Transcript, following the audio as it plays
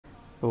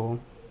So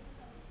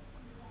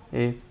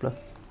a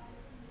plus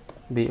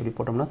b அப்படி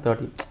போட்டோம்னா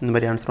 30 இந்த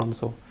மாதிரி ஆன்சர் வரும்.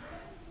 ஸோ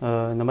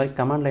இந்த மாதிரி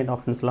கமாண்ட் லைன்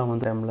ஆப்ஷன்ஸ்லாம்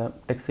வந்து நம்மள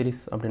டெக்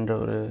சீரிஸ் அப்படின்ற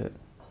ஒரு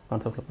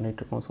கான்செப்டில்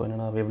பண்ணிகிட்ருக்கோம். ஸோ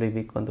என்னென்னா எவ்ரி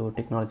வீக் வந்து ஒரு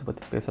டெக்னாலஜி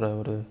பற்றி பேசுகிற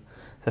ஒரு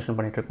செஷன்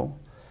பண்ணிகிட்ருக்கோம்.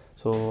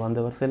 ஸோ அந்த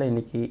வரிசையில்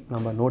இன்றைக்கி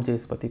நம்ம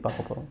NodeJS பற்றி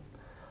பார்க்க போகிறோம்.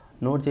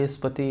 NodeJS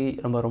பற்றி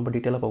நம்ம ரொம்ப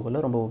டீட்டெயிலாக போகல,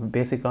 ரொம்ப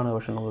பேசிக்கான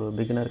வெர்ஷன், ஒரு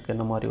பிகினருக்கு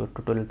என்ன மாதிரி ஒரு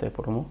டுட்டோரியல்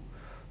தேவைப்படுமோ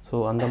ஸோ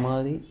அந்த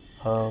மாதிரி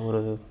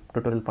ஒரு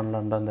டுட்டோரியல்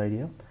பண்ணலான்ற அந்த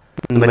ஐடியா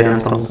இந்த மாதிரி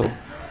ஆன்சர்.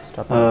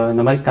 ஸோ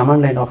இந்த மாதிரி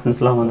கமாண்ட் லைன்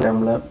ஆப்ஷன்ஸ்லாம் வந்து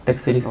நம்மள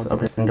டெக் சீரிஸ்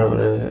அப்படின்ற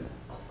ஒரு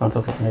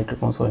கான்செப்ட்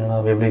பண்ணிகிட்ருக்கோம். ஸோ என்னென்னா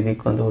எவ்ரி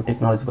வீக் வந்து ஒரு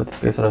டெக்னாலஜி பற்றி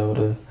பேசுகிற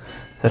ஒரு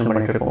செஷன்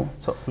பண்ணிகிட்ருக்கோம்.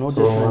 ஸோ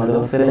NodeJS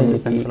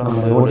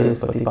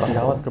பற்றி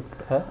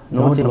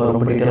NodeJS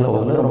ரொம்ப டீட்டெயிலாக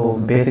போகல, ரொம்ப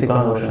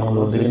பேசிக்கான வெர்ஷன்,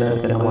 ஒரு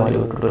பிகினருக்கு என்ன மாதிரி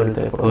ஒரு டுட்டோரியல்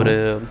தேவைப்படும் ஒரு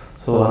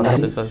ஸோ அந்த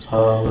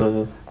ஒரு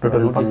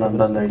டுட்டோரியல்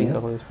பண்ணலான்ற அந்த ஐடியா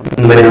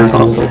இந்த மாதிரி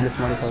ஆன்சர்.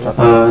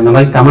 இந்த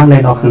மாதிரி கமாண்ட்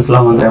லைன்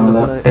ஆப்ஷன்ஸ்லாம் வந்து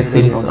நம்மள டெக்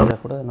சீரிஸ்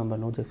கூட நம்ம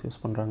NodeJS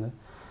யூஸ் பண்ணுறாங்க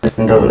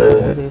ஒரு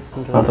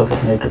கான்செப்ட்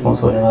பண்ணிகிட்ருக்கோம்.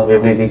 ஸோ ஏன்னா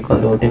எவ்ரி வீக்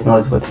வந்து ஒரு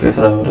டெக்னாலஜி பற்றி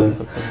பேசுகிற ஒரு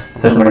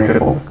செஷன்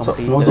பண்ணிகிட்ருக்கோம்.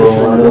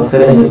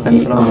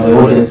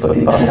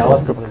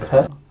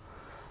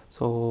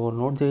 ஸோ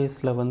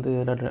NodeJSல வந்து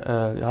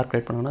யார்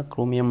க்ரியேட் பண்ணாங்கன்னா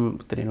குரோமியம்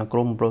தெரியும்,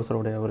 க்ரோம்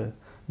ப்ரௌசரோடைய ஒரு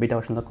பீட்டா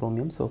வெர்ஷன் தான்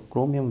chromium. So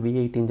chromium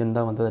V8 engine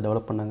தான் வந்து அதை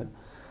டெவலப் பண்ணாங்க.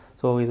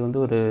 ஸோ இது வந்து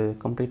ஒரு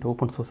கம்ப்ளீட்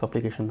ஓப்பன் சோர்ஸ்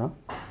அப்ளிகேஷன் தான்.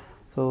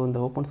 ஸோ இந்த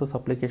ஓப்பன் சோர்ஸ்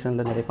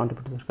அப்ளிகேஷனில் நிறைய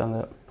கான்ட்ரிபியூட்டர்ஸ் இருக்காங்க,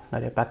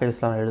 நிறைய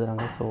பேக்கேஜஸ்லாம்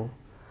எழுதுகிறாங்க. ஸோ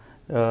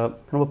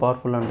ரொம்ப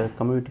பவர்ஃபுல் அண்ட்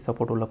கம்யூனிட்டி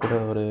சப்போர்ட் உள்ள கூட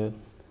ஒரு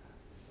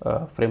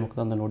ஃப்ரேம்வொர்க்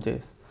தான் அந்த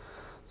NodeJS.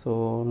 ஸோ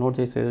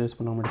NodeJS எது யூஸ்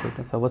பண்ண முடியும்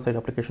சொல்லிட்டு சர்வர் சைடு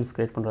அப்ளிகேஷன்ஸ்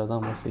க்ரியேட் பண்ணுறது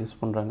தான் மோஸ்ட்லி யூஸ்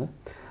பண்ணுறாங்க.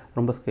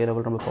 ரொம்ப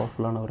ஸ்கேலபிள், ரொம்ப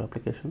பவர்ஃபுல்லான ஒரு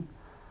அப்ளிகேஷன்.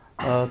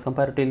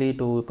 கம்பேரிட்டிவ்லி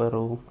டு இப்போ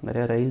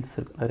நிறையா ரயில்ஸ்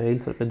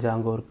இருக்குது,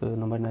 ஜாங்கோ இருக்குது,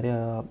 இந்த மாதிரி நிறையா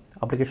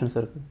அப்ளிகேஷன்ஸ்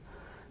இருக்குது.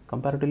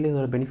 கம்பேரிட்டிவ்லி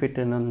இதோட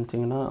பெனிஃபிட் என்னென்னு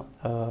நினச்சிங்கன்னா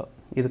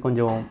இது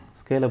கொஞ்சம்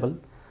ஸ்கேலபிள்.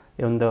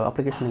 இந்த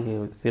அப்ளிகேஷன்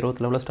நீங்கள் 0th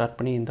லெவலில் ஸ்டார்ட்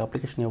பண்ணி இந்த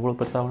அப்ளிகேஷன் எவ்வளோ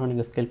பெருசாகனா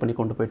நீங்கள் ஸ்கேல் பண்ணி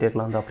கொண்டு போயிட்டே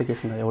இருக்கலாம். அந்த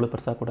அப்ளிகேஷனை எவ்வளோ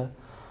பெருசாக கூட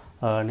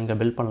நீங்கள்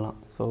பில்ட் பண்ணலாம்.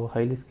 ஸோ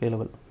ஹைலி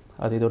ஸ்கேலபிள்,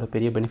 அது இதோட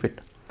பெரிய பெனிஃபிட்.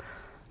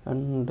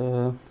 அண்டு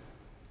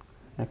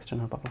நெக்ஸ்ட்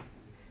என்ன பார்க்கலாம்,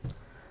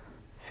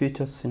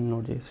 ஃபீச்சர்ஸ் இன்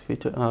NodeJS.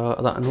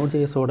 அதான்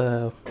NodeJSோட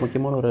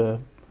முக்கியமான ஒரு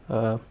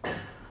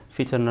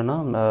ஃபீச்சர் என்னென்னா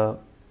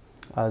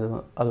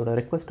அதோட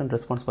ரெக்வஸ்ட் அண்ட்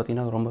ரெஸ்பான்ஸ்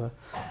பார்த்திங்கன்னா ரொம்ப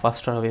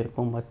ஃபாஸ்ட்டாகவே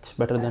இருக்கும், much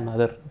better then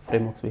other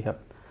frameworks we have.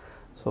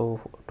 So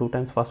 2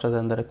 times faster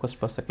than the request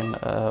per second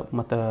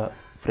மற்ற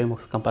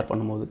ஃப்ரேம்வொர்க்ஸ் கம்பேர்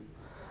பண்ணும்போது.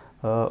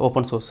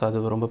 ஓப்பன் சோர்ஸ் அது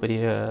ரொம்ப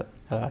பெரிய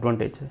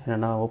அட்வான்டேஜ்.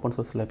 என்னென்னா ஓப்பன்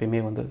சோர்ஸில்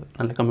எப்பயுமே வந்து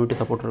நல்ல கம்யூனிட்டி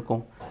சப்போர்ட்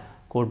இருக்கும்,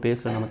 கோட்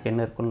பேஸில் நமக்கு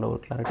என்ன இருக்குன்ற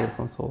ஒரு கிளாரிட்டி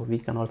இருக்கும். So we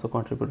can also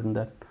contribute in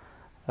that,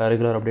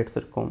 regular updates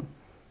இருக்கும்.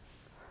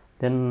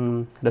 தென்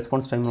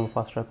ரெஸ்பான்ஸ் டைம் நம்ம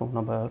ஃபாஸ்ட்டாக இருக்கும்.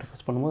 நம்ம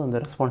ரெக்வஸ்ட் பண்ணும்போது அந்த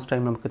ரெஸ்பான்ஸ்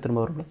டைம் நமக்கு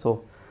திரும்ப வரும். ஸோ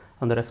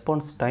அந்த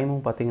ரெஸ்பான்ஸ்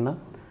டைமும் பார்த்திங்கன்னா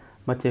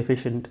மச்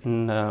எஃபிஷியன்ட்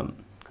இன்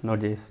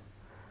NodeJS.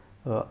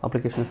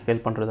 அப்ளிகேஷன்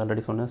ஸ்கேல் பண்ணுறது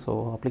ஆல்ரெடி சொன்னேன். ஸோ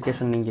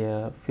அப்ளிகேஷன்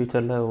நீங்கள்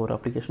ஃப்யூச்சரில் ஒரு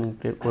அப்ளிகேஷன்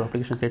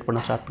க்ரியேட் பண்ண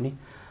ஸ்டார்ட் பண்ணி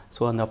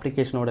ஸோ அந்த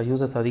அப்ளிகேஷனோட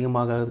யூசர்ஸ்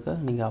அதிகமாக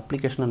நீங்கள்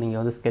அப்ளிகேஷனை நீங்கள்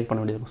வந்து ஸ்கேல் பண்ண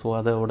வேண்டியிருக்கும். ஸோ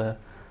அதோட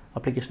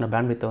அப்ளிகேஷனை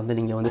பேண்ட்வித்தை வந்து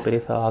நீங்கள் வந்து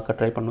பெருசாக ஆக்க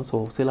ட்ரை பண்ணணும். ஸோ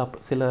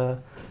சில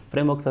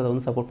ஃப்ரேம்வொர்க்ஸ் அதை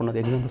வந்து சப்போர்ட் பண்ணது.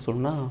 எக்ஸாம்பிள்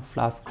சொல்லணும்னா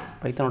ஃப்ளாஸ்க்,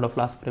 பைத்தானோட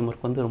ஃப்ளாஸ்க்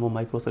ஃப்ரேம்வொர்க் வந்து ரொம்ப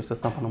மைக்ரோ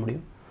சர்வீசஸ் தான் பண்ண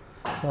முடியும்.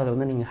 ஸோ அதை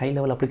வந்து நீங்கள் ஹை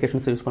லெவல்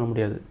அப்ளிகேஷன்ஸ் யூஸ் பண்ண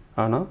முடியாது.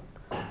 ஆனால்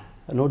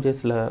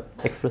NodeJSல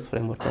எக்ஸ்பிரஸ்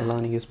ஃப்ரேம்வொர்க்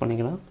அதெல்லாம் நீங்கள் யூஸ்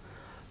பண்ணிங்கன்னா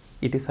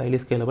இட் இஸ் ஹைலி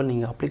ஸ்கேலபிள்.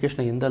 நீங்கள்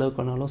அப்ளிகேஷனை எந்த அளவுக்கு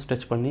வேணாலும்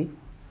ஸ்ட்ரெச் பண்ணி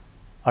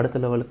அடுத்த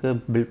லெவலுக்கு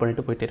பில்ட்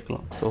பண்ணிவிட்டு போயிட்டே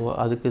இருக்கலாம். ஸோ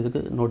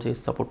இதுக்கு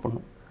NodeJS சப்போர்ட்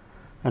பண்ணும்.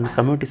 அண்ட்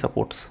கம்யூனிட்டி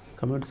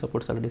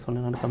சப்போர்ட்ஸ் ஆல்ரெடி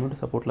சொன்னேன். அண்ட் கம்யூனிட்டி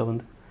சப்போர்ட்டில்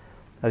வந்து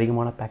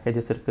அதிகமான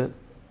பேக்கேஜஸ் இருக்குது,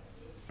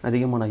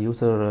 அதிகமான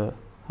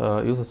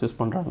யூசர்ஸ் யூஸ்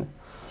பண்ணுறாங்க.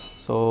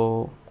 ஸோ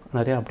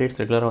நிறையா அப்டேட்ஸ்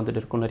ரெகுலராக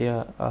வந்துட்டு இருக்கும், நிறையா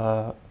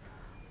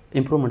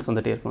இம்ப்ரூவ்மெண்ட்ஸ்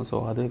வந்துகிட்டே இருக்கும். ஸோ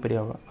அதுவே பெரிய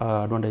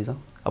அட்வான்டேஜ்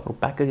தான். அப்புறம்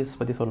பேக்கேஜஸ்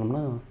பற்றி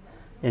சொல்லணும்னா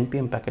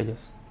NPM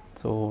packages.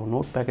 So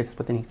note packages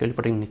பற்றி நீங்கள்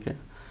கேள்விப்பட்டீங்கன்னு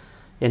நினைக்கிறேன்.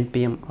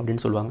 NPM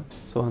அப்படின்னு சொல்லுவாங்க.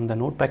 ஸோ அந்த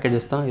நோட்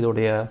பேக்கேஜஸ் தான்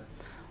இதோடைய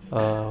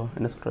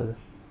என்ன சொல்கிறது,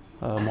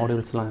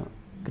 மாடியூல்ஸ்லாம்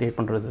க்ரியேட்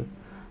பண்ணுறது.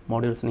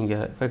 மாடியூல்ஸ்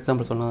நீங்கள் ஃபார்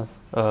எக்ஸாம்பிள் சொன்னால்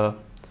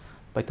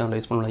பைத்தானில்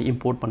யூஸ் பண்ணல,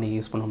 இம்போர்ட் பண்ணி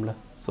யூஸ் பண்ணோம்ல.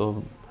 So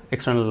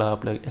external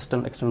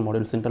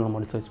modules, internal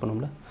modules use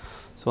பண்ணோம்ல.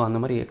 ஸோ அந்த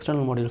மாதிரி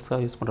எக்ஸ்டர்னல் மாடியூல்ஸாக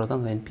யூஸ் பண்ணுறது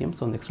தான் அந்த NPM.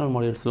 ஸோ அந்த எக்ஸ்டர்னல்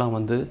மாடியூல்ஸ்லாம்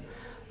வந்து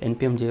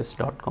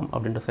npmjs.com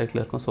அப்படின்ற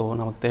சைட்டில் இருக்கும். ஸோ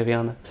நமக்கு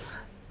தேவையான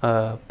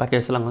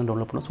பேக்கேஜஸ்லாம் வந்து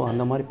டவுன்லோட் பண்ணணும். ஸோ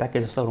அந்த மாதிரி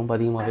பேக்கேஜஸ்லாம் ரொம்ப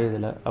அதிகமாகவே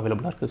இதில்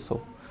அவைலபிளாக இருக்குது. ஸோ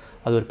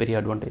அது ஒரு பெரிய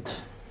அட்வான்டேஜ்.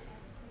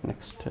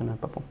 நெக்ஸ்ட் என்ன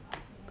பார்ப்போம்.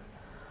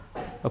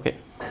 ஓகே,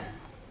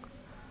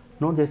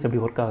 NodeJS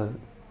எப்படி ஒர்க் ஆகுது.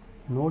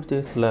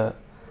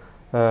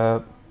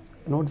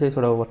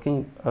 NodeJSோட ஒர்க்கிங்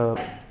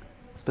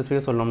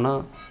ஸ்பெசிஃபிக்காக சொல்லணும்னா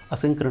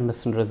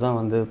அசிங்க்ரனஸ்ன்றது தான்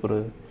வந்து ஒரு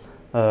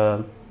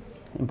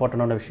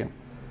இம்பார்ட்டண்ட்டான விஷயம்.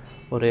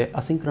 ஒரு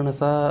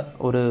அசிங்க்ரனஸாக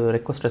ஒரு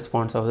ரெக்வஸ்ட்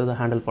ரெஸ்பான்ஸ் ஆகுது, அதை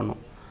ஹேண்டில்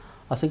பண்ணும்.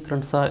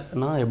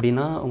 அசிங்க்ரனஸானா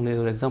எப்படின்னா,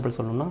 உங்களுக்கு ஒரு எக்ஸாம்பிள்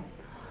சொல்லணும்னா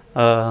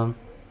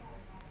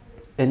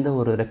எந்த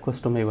ஒரு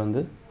ரெக்வஸ்ட்டுமே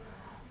வந்து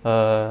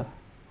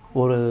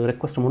ஒரு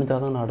ரெக்வஸ்ட்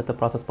முடிஞ்சால் தான் நான் அடுத்த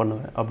ப்ராசஸ்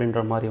பண்ணுவேன் அப்படின்ற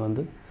மாதிரி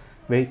வந்து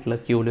வெயிட்டில்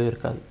க்யூலேயும்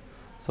இருக்காது.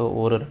 ஸோ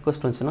ஒரு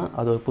ரெக்வஸ்ட் வந்துச்சுன்னா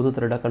அது ஒரு புது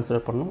த்ரெட்டாக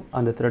கன்சிடர் பண்ணணும்.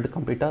 அந்த த்ரெட்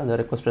கம்ப்ளீட்டாக அந்த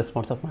ரெக்வஸ்ட்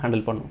ரெஸ்பான்ஸாக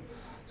ஹேண்டில் பண்ணணும்.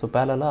 ஸோ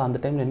பேரலாக அந்த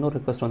டைமில் இன்னொரு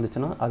ரெக்வஸ்ட்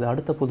வந்துச்சுன்னா அது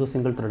அடுத்த புது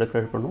சிங்கிள் த்ரெட்டை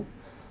க்ரியேட் பண்ணணும்.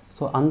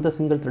 ஸோ அந்த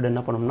சிங்கிள் த்ரெட்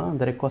என்ன பண்ணோம்னா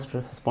அந்த ரெக்வஸ்ட்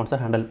ரெஸ்பான்ஸை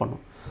ஹேண்டில்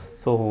பண்ணும்.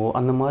 ஸோ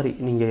அந்த மாதிரி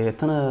நீங்கள்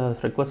எத்தனை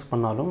ரெக்வஸ்ட்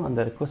பண்ணாலும் அந்த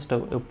ரெக்வஸ்ட்டை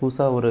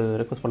புதுசாக ஒரு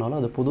ரெக்வஸ்ட் பண்ணாலும்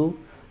அது புது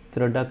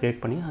த்ரெட்டாக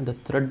க்ரியேட் பண்ணி அந்த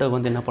த்ரெட்டை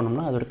வந்து என்ன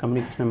பண்ணோம்னா அதோட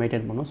கம்யூனிகேஷனை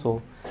மெயின்டைன் பண்ணும். ஸோ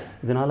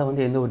இதனால்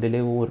வந்து எந்த ஒரு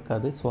டிலேவும்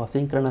இருக்காது. ஸோ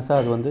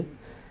அசிங்க்ரனஸாக அது வந்து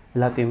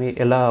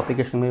எல்லா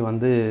அப்ளிகேஷனுமே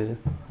வந்து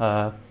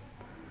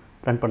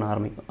ரன் பண்ண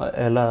ஆரம்பிக்கும்.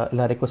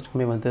 எல்லா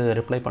ரெக்வஸ்ட்டுக்குமே வந்து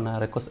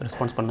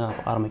ரெஸ்பான்ஸ் பண்ண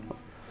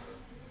ஆரம்பிக்கும்.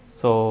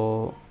 ஸோ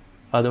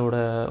அதோட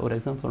ஒரு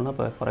எக்ஸாம்பிள் சொன்னால்,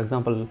 இப்போ ஃபார்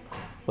எக்ஸாம்பிள்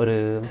ஒரு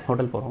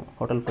ஹோட்டல் போகிறோம்.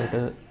 ஹோட்டல் போய்ட்டு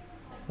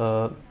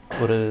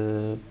ஒரு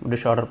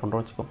டிஷ் ஆர்டர்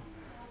பண்ணுறோம் வச்சுக்கோ.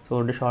 ஸோ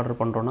ஒரு டிஷ் ஆர்டர்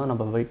பண்ணுறோன்னா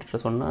நம்ம வெயிட்டர்கிட்ட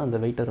சொன்னால் அந்த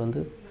வெயிட்டர்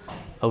வந்து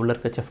உள்ள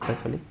இருக்க செஃப்கிட்ட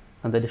சொல்லி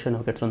அந்த டிஷ்ஷை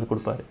நம்ம எடுத்துகிட்டு வந்து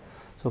கொடுப்பாரு.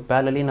 ஸோ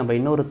பேரலி நம்ம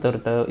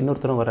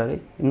இன்னொருத்தரும் வராரு.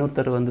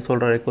 இன்னொருத்தர் வந்து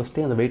சொல்கிற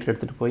ரெக்வஸ்ட்டையும் அந்த வெயிட்டர்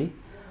எடுத்துகிட்டு போய்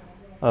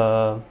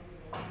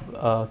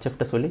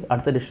செஃப்கிட்ட சொல்லி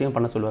அடுத்த டிஷ்ஷையும்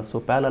பண்ண சொல்லுவார். ஸோ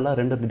பேரலாக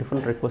 2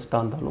 டிஃப்ரெண்ட்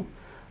ரெக்வஸ்ட்டாக இருந்தாலும்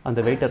அந்த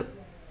வெயிட்டர்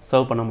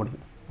சர்வ் பண்ண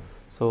முடியும்.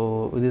 ஸோ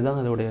இதுதான்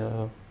அதோடைய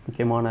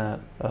முக்கியமான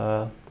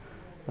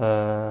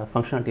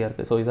ஃபங்க்ஷனாலிட்டியாக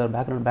இருக்குது. ஸோ இதோட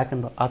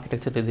பேக்அண்ட்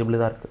ஆர்கிடெக்சர் இது இப்படி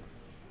தான் இருக்குது.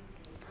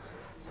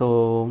 ஸோ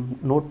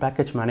நோட்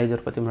பேக்கேஜ்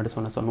மேனேஜர் பற்றி முன்னாடி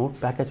சொன்னேன். ஸோ நோட்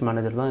பேக்கேஜ்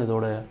மேனேஜர் தான்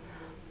இதோட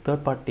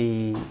தேர்ட் பார்ட்டி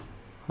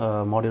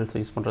மாடியூல்ஸ்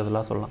யூஸ்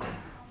பண்ணுறதுலாம் சொல்லலாம்.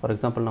 ஃபார்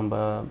எக்ஸாம்பிள் நம்ம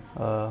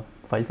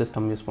ஃபைல்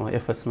சிஸ்டம் யூஸ் பண்ணுவோம்,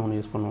 எஃப்எஸ்னு ஒன்று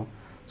யூஸ் பண்ணுவோம்.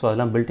 ஸோ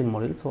அதெல்லாம் பில்டின்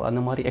மாடியூல். ஸோ அந்த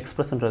மாதிரி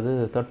எக்ஸ்பிரஸ்ன்றது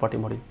தேர்ட் பார்ட்டி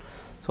மாடியூல்.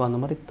 ஸோ அந்த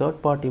மாதிரி தேர்ட்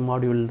பார்ட்டி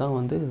மாடியூல் தான்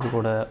வந்து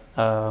இதோட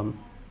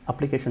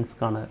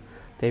அப்ளிகேஷன்ஸ்க்கான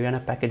தேவையான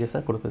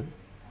பேக்கேஜஸாக கொடுக்குது.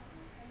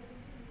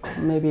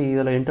 மேபி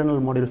இதில்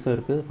இன்டர்னல் மாடியூல்ஸும்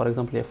இருக்குது. ஃபார்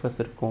எக்ஸாம்பிள் எஃப்எஸ்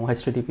இருக்கும்,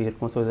 ஹெச்டிடிபி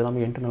இருக்கும். ஸோ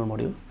இதெல்லாமே இன்டர்னல்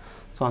மாடியூல்ஸ்.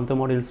 ஸோ அந்த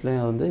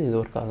மாடியூல்ஸ்லேயும் வந்து இது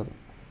ஒர்க் ஆகுது.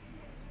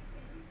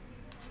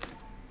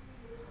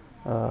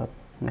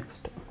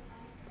 நெக்ஸ்ட்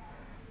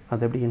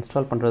அது எப்படி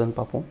இன்ஸ்டால் பண்ணுறதுன்னு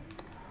பார்ப்போம்.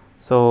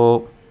 ஸோ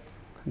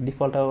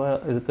டிஃபால்ட்டாக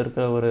இதுக்கு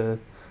இருக்கிற ஒரு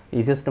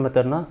ஈஸியஸ்ட்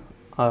மெத்தட்னா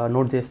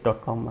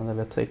NodeJS.com அந்த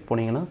வெப்சைட்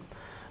போனீங்கன்னா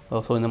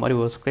ஸோ இந்த மாதிரி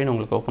ஒரு ஸ்க்ரீன்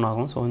உங்களுக்கு ஓப்பன்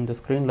ஆகும். ஸோ இந்த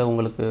ஸ்க்ரீனில்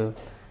உங்களுக்கு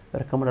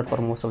recommended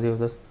for most of the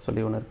users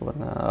சொல்லி ஒன்று இருக்குது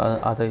பாருங்க,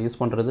 அதை யூஸ்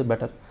பண்ணுறது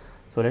பெட்டர்.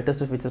 ஸோ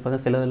லேட்டஸ்ட் ஃபீச்சர்ஸ்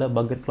பார்த்தா சில இதில்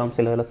பக் இருக்கலாம்,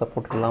 சில இதில்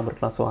சப்போர்ட் இல்லாமல்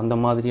இருக்கலாம். ஸோ அந்த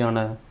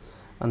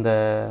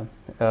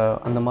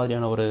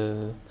மாதிரியான ஒரு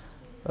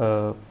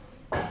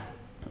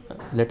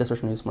லேட்டஸ்ட்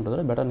வெர்ஷன் யூஸ்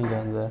பண்ணுறத பெட்டர்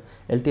நீங்கள் அந்த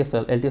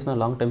எல்டிஎஸ்னால்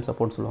லாங் டைம்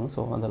சப்போர்ட் சொல்லுவாங்க.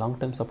 ஸோ அந்த லாங்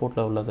டைம்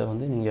சப்போர்ட்டில் உள்ளதை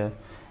வந்து நீங்கள்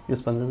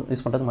யூஸ்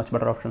பண்ணுறது much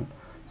better option.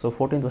 So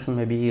 14th version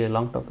maybe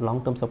long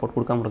term support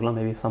கொடுக்காம இருக்கலாம்,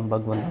 மேபி சம்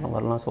பக் வந்தாலும்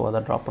வரலாம். ஸோ அதை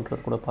ட்ராப்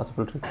பண்ணுறது கூட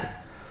பாசிபிள் இருக்குது.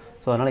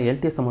 ஸோ அதனால்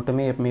எல்டிஎஸை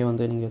மட்டுமே எப்பவுமே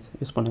வந்து நீங்கள்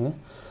யூஸ் பண்ணுங்கள்.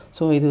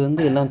 ஸோ இது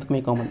வந்து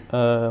எல்லாத்துக்குமே காமன்,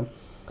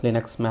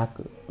 லினக்ஸ், மேக்,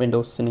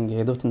 விண்டோஸ் நீங்கள்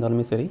எது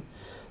வச்சுருந்தாலுமே சரி.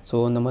 ஸோ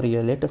இந்த மாதிரி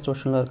லேட்டஸ்ட்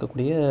வெர்ஷனில்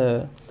இருக்கக்கூடிய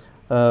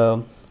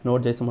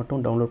NodeJS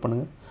மட்டும் டவுன்லோட்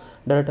பண்ணுங்கள்.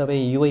 டேரெக்டாகவே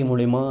யூஐ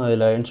மூலிமா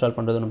அதில் இன்ஸ்டால்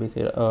பண்ணுறது நம்ம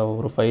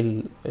ஒரு ஃபைல்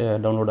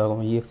டவுன்லோட்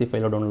ஆகும், EXE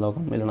ஃபைலில் டவுன்லோட்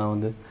ஆகும், இல்லைனா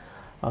வந்து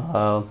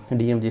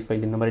DMG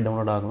ஃபைல் இந்த மாதிரி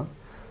டவுன்லோட் ஆகலாம்.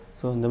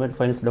 ஸோ இந்த மாதிரி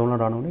ஃபைல்ஸ்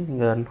டவுன்லோட் ஆனோடனே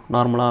நீங்கள்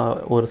நார்மலாக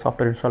ஒரு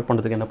சாஃப்ட்வேர் இன்ஸ்டால்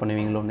பண்ணுறதுக்கு என்ன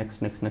பண்ணுவீங்களோ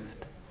next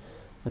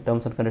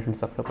terms and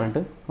conditions accept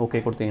பண்ணிட்டு ஓகே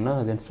கொடுத்தீங்கன்னா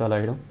அது இன்ஸ்டால்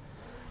ஆகிடும்.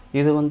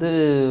 இது வந்து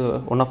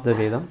ஒன் ஆஃப் த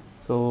வே தான்.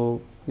 ஸோ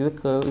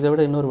இதை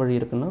விட இன்னொரு வழி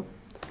இருக்குன்னா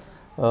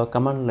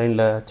கமாண்ட்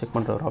லைனில் செக்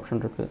பண்ணுற ஒரு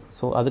ஆப்ஷன் இருக்குது.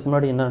 ஸோ அதுக்கு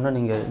முன்னாடி என்னென்னா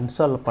நீங்கள்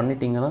இன்ஸ்டால்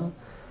பண்ணிட்டீங்கன்னா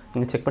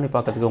நீங்கள் செக் பண்ணி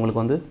பார்க்கறதுக்கு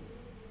உங்களுக்கு வந்து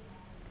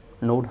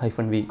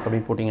node-v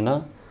அப்படின்னு போட்டிங்கன்னா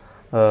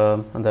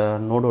அந்த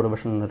நோடோட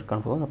வெர்ஷன்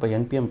இருக்கான்னு போகும். அப்போ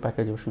NPM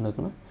பேக்கேஜ் வெர்ஷன்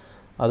இருக்குன்னா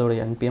அதோட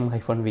npm-v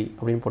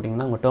அப்படின்னு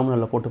போட்டிங்கன்னா உங்கள்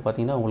டெர்மினலில் போட்டு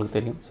பார்த்தீங்கன்னா உங்களுக்கு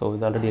தெரியும். ஸோ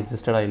இது ஆல்ரெடி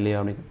எக்ஸிஸ்டடாக இல்லையா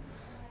அப்படின்னு.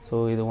 ஸோ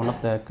இது one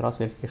of the cross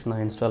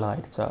வெரிஃபிகேஷனாக install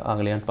ஆகிடுச்சா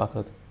ஆகலையான்னு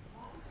பார்க்குறது.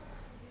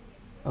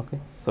 ஓகே,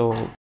 ஸோ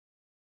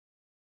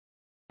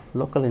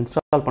லோக்கல்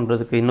இன்ஸ்டால்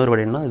பண்ணுறதுக்கு இன்னொரு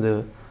வழின்னா இது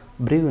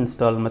ப்ரீவ்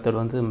இன்ஸ்டால்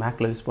மெத்தட் வந்து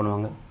மேக்கில் யூஸ்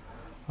பண்ணுவாங்க,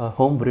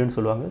 ஹோம் ப்ரீவ்னு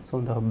சொல்லுவாங்க. ஸோ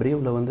இந்த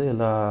ப்ரீவில் வந்து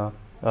எல்லா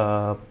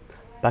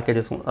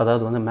பேக்கேஜஸும்,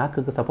 அதாவது வந்து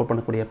மேக்குக்கு சப்போர்ட்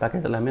பண்ணக்கூடிய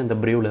பேக்கேஜ் எல்லாமே அந்த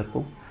ப்ரீவில்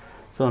இருக்கும்.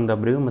 ஸோ அந்த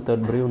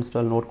ப்ரீவ்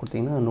இன்ஸ்டால் நோட்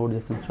கொடுத்தீங்கன்னா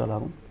NodeJS இன்ஸ்டால்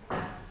ஆகும்.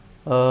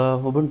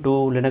 Ubuntu,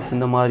 லினக்ஸ்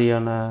இந்த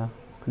மாதிரியான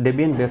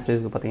டெபியன் பேஸ்ட்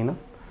இதுக்கு பார்த்தீங்கன்னா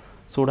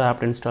sudo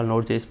apt install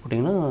NodeJS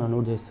போட்டிங்கன்னா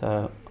NodeJS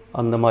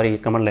அந்த மாதிரி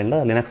கமாண்ட்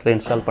லைனில் லினக்ஸில்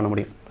இன்ஸ்டால் பண்ண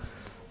முடியும்.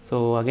 ஸோ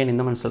அகைன்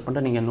இந்த மாதிரி இன்ஸ்டால்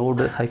பண்ணிட்டு நீங்கள்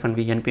node-v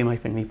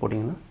npm-v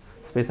போட்டிங்கன்னா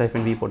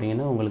 -v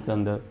போட்டிங்கன்னா உங்களுக்கு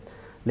அந்த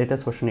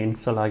லேட்டஸ்ட் வெர்ஷன்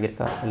இன்ஸ்டால்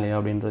ஆகியிருக்கா இல்லையா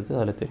அப்படின்றது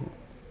அதில் தெரியும்.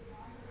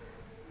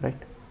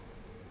 Right,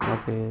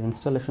 okay.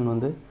 இன்ஸ்டாலேஷன்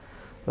வந்து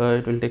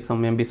it will take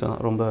some MBs தான்,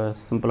 ரொம்ப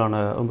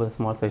சிம்பிளான ரொம்ப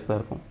ஸ்மால் சைஸாக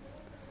இருக்கும்.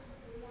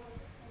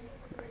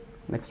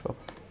 நெக்ஸ்ட்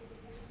பார்ப்போம்.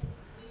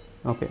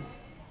 ஓகே,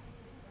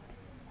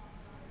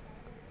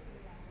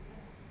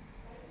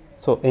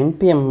 ஸோ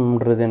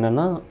NPMன்றது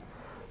என்னென்னா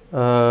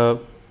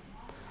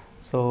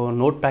ஸோ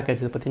நோட்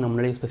பேக்கேஜ் பற்றி நான்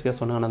முன்னாடியே ஸ்பெசிஃபிக்காக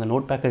சொன்னேன். ஆனால் அந்த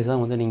நோட் பேக்கேஜ்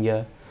தான் வந்து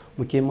நீங்கள்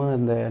முக்கியமாக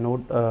இந்த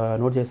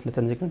NodeJSல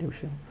தெரிஞ்சுக்க வேண்டிய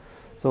விஷயம்.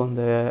 ஸோ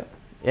இந்த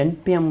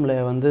NPMல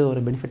வந்து ஒரு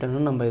பெனிஃபிட்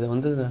என்னென்னா நம்ம இதை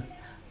வந்து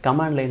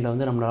கமாண்ட் லைனில்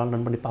வந்து நம்மளால்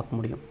ரன் பண்ணி பார்க்க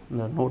முடியும்.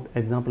 இந்த நோட்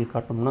எக்ஸாம்பிள்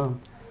காட்டணும்னா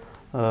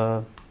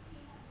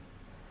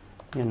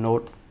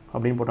நோட்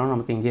அப்படின்னு போட்டோம்னா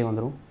நமக்கு இங்கேயே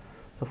வந்துடும்.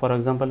 ஸோ ஃபார்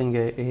எக்ஸாம்பிள்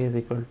இங்கே A is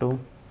equal to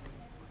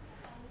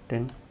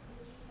 10,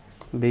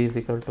 B is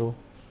equal to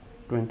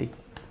 20.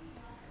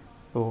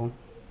 So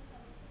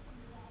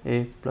A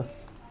plus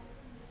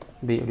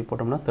B அப்படி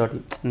போட்டோம்னா 30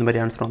 இந்த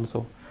மாதிரி ஆன்சர் வந்து. ஸோ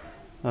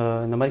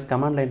இந்த மாதிரி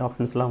கமாண்ட் லைன்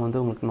ஆப்ஷன்ஸ்லாம் வந்து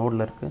உங்களுக்கு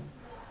நோடில் இருக்குது.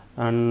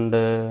 அண்டு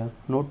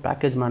நோட்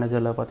பேக்கேஜ்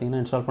மேனேஜரில் பார்த்தீங்கன்னா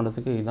இன்ஸ்டால்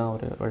பண்ணுறதுக்கு இதுதான்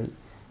ஒரு வழி.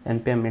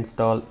 npm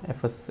install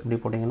fs இப்படி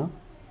போட்டிங்கன்னா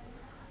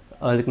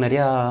அதுக்கு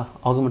நிறையா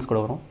ஆர்குமெண்ட்ஸ் கூட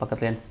வரும்.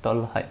 பக்கத்தில்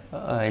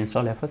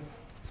install fs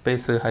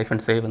ஸ்பேஸ்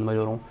 -save அந்த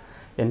மாதிரி வரும்.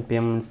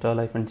 npm install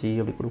 -g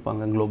அப்படி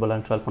கொடுப்பாங்க. குளோபலாக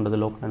இன்ஸ்டால் பண்ணுறது,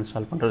 லோக்கலாக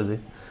இன்ஸ்டால் பண்ணுறது.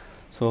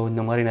 ஸோ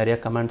இந்த மாதிரி நிறையா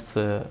கமெண்ட்ஸ்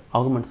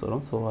ஆர்குமெண்ட்ஸ்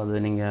வரும். ஸோ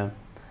அது நீங்கள்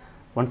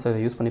ஒன்ஸ் அதை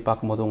யூஸ் பண்ணி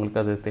பார்க்கும்போது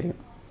உங்களுக்கு அது தெரியும்.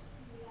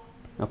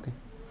 ஓகே,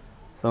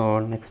 ஸோ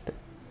நெக்ஸ்ட்டு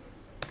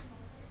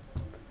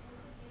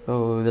ஸோ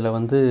இதில்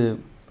வந்து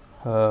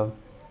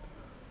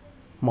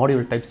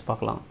மாடியூல் டைப்ஸ்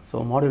பார்க்கலாம். ஸோ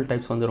மாடியூல்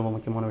டைப்ஸ் வந்து ரொம்ப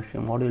முக்கியமான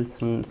விஷயம்.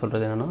 மாடியூல்ஸ்ன்னு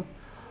சொல்கிறது என்னென்னா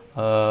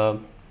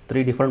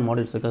 3 டிஃப்ரெண்ட்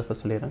மாடியூல்ஸ் இருக்குது.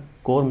 ஃபஸ்ட் சொல்லிடுறேன்.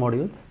 Core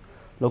modules,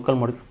 local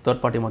modules,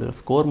 third party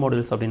modules. Core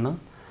modules அப்படின்னா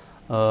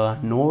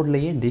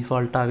நோட்லேயே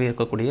டிஃபால்ட்டாகவே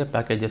இருக்கக்கூடிய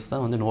பேக்கேஜஸ்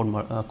தான் வந்து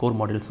கோர்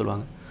மாடியூல்ஸ்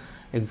சொல்லுவாங்க.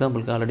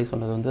 எக்ஸாம்பிளுக்கு ஆல்ரெடி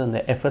சொன்னது வந்து அந்த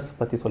FS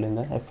பற்றி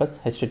சொல்லியிருந்தேன். FS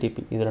HTTP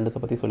இது ரெண்டுத்தை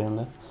பற்றி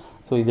சொல்லியிருந்தேன்.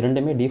 ஸோ இது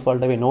ரெண்டுமே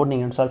டிஃபால்ட்டாகவே நோட்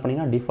நீங்கள் இன்ஸ்டால்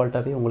பண்ணிங்கன்னா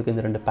டிஃபால்ட்டாகவே உங்களுக்கு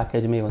இந்த 2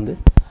 பேக்கேஜுமே வந்து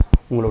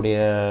உங்களுடைய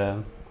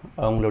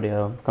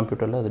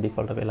கம்ப்யூட்டரில் அது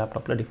டிஃபால்ட்டாகவே,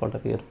 லேப்டாப்பில்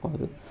டிஃபால்ட்டாகவே இருக்கும்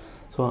அது.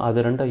 ஸோ அது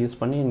ரெண்டை யூஸ்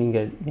பண்ணி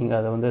நீங்கள்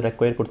அதை வந்து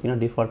ரெக்வயர்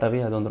கொடுத்தீங்கன்னா டிஃபால்ட்டாகவே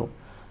அது வந்துடும்.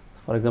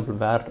 For example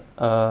where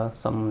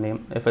some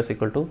name FS =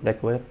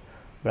 require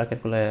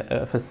ப்ராக்கெட்டுக்குள்ளே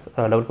FS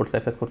double கோட்ஸில்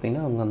FS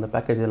கொடுத்தீங்கன்னா அவங்க அந்த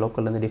பேக்கேஜ்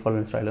லோக்கல்லேருந்து டிஃபால்ட்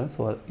இன்ஸ்டால் ஆகிடும். ஸோ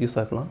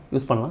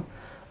யூஸ் பண்ணலாம்.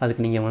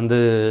 அதுக்கு நீங்கள் வந்து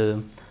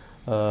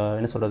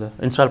என்ன சொல்கிறது,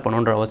 இன்ஸ்டால்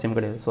பண்ணணுன்ற அவசியம்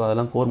கிடையாது. ஸோ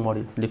அதெல்லாம் கோர்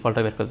மாடியூல்ஸ்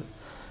டிஃபால்ட்டாகவே இருக்குது.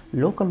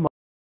 லோக்கல்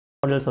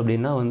மாடியூல்ஸ்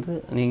அப்படின்னா வந்து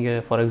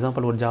நீங்கள் ஃபார்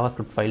எக்ஸாம்பிள் ஒரு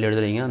ஜாவாஸ்கிரிப்ட் ஃபைல்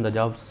எழுதுறீங்க. அந்த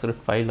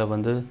ஜாவாஸ்கிரிப்ட் ஃபைலில்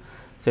வந்து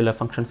சில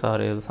ஃபங்க்ஷன்ஸ்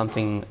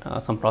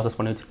சம் ப்ராசஸ்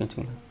பண்ணி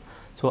வச்சுருக்கீங்க.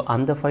 ஸோ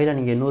அந்த ஃபைலை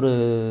நீங்கள் இன்னொரு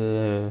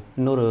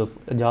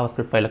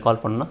ஜாவாஸ்கிரிப்ட் ஃபைலை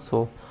கால் பண்ணால் ஸோ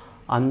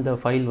அந்த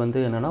ஃபைல் வந்து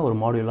என்னென்னா ஒரு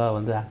மாடியூலாக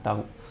வந்து ஆக்ட்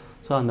ஆகும்.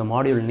 ஸோ அந்த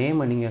மாடியூல்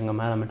நேமை நீங்கள் அங்கே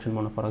மேலே மென்ஷன்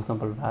பண்ணணும். For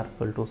example where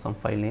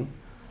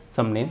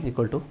some name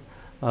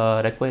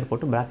require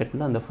போட்டு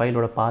ப்ராக்கெட்டில் அந்த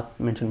ஃபைலோட பாத்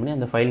மென்ஷன் பண்ணி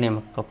அந்த ஃபைல் நேம்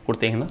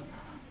கொடுத்தீங்கன்னா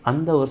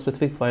அந்த ஒரு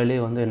ஸ்பெசிஃபிக் ஃபைலே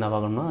வந்து என்ன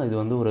ஆகணும்னா இது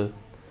வந்து ஒரு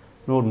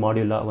நோட்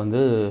மாடியூலாக வந்து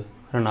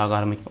ரன் ஆக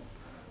ஆரம்பிக்கும்.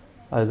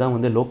 அதுதான்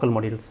வந்து லோக்கல்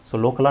மாடியூல்ஸ். ஸோ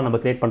லோக்கலாக நம்ம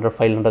க்ரியேட் பண்ணுற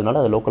ஃபைல்ன்றதுனால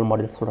அது லோக்கல்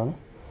மாடியூல்ஸ் சொல்கிறாங்க.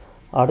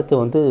 அடுத்து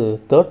வந்து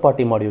தேர்ட்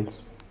பார்ட்டி மாடியூல்ஸ்.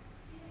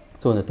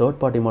 ஸோ இந்த தேர்ட்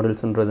பார்ட்டி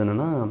மாடியூல்ஸ்ன்றது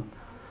என்னென்னா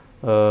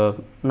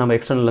நம்ம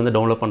எக்ஸ்டர்னல்லேருந்து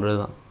டவுன்லோட் பண்ணுறது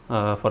தான்.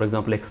 ஃபார்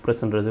எக்ஸாம்பிள்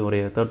எக்ஸ்பிரஸ்ன்றது ஒரு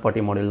தேர்ட்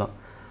பார்ட்டி மாடியூல் தான்.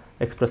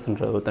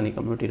 எக்ஸ்பிரஸ்ன்ற ஒரு தனி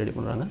கம்யூனிட்டி ரெடி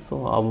பண்ணுறாங்க. ஸோ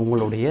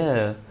அவங்களுடைய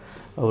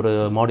ஒரு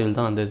மாடியூல்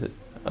தான் அந்த இது.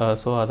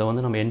 ஸோ அதை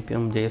வந்து நம்ம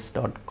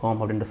npmjs.com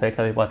அப்படின்ற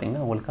சைட்டில் போய்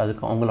பார்த்தீங்கன்னா உங்களுக்கு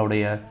அதுக்கு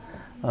அவங்களுடைய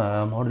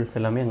மாடியூல்ஸ்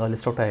எல்லாமே அங்கே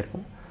லிஸ்ட் அவுட்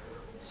ஆகிருக்கும்.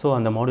 ஸோ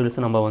அந்த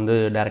மாடியூல்ஸை நம்ம வந்து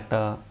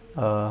டேரெக்டாக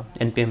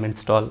npm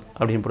install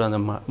அப்படின்னு போட்டு அந்த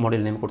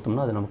மாடியூல் நேம்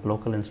கொடுத்தோம்னா அது நமக்கு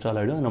லோக்கல் இன்ஸ்டால்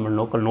ஆகிடும். நம்ம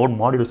லோக்கல் நோட்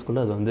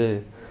மாடியூல்ஸ்குள்ளே அது வந்து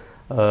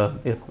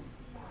இருக்கும்.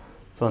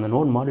 ஸோ அந்த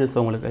நோட் மாடியூல்ஸ்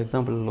உங்களுக்கு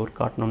எக்ஸாம்பிள் ஒரு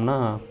காட்டினோம்னா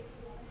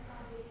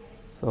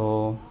ஸோ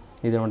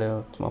இதனுடைய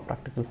சும்மா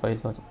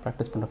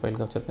ப்ராக்டிஸ் பண்ணுற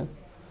ஃபைலுக்கு வச்சுருக்கேன்.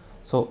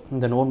 ஸோ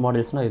இந்த நோட்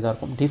மாடியூல்ஸ்னால் இதாக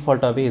இருக்கும்.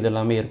 டிஃபால்ட்டாகவே இது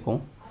எல்லாமே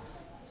இருக்கும்.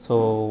 ஸோ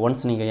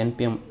ஒன்ஸ் நீங்கள்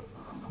npm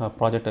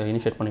ப்ராஜெக்டை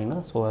இனிஷியேட் பண்ணிங்கன்னா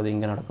ஸோ அது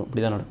இங்கே நடக்கும்,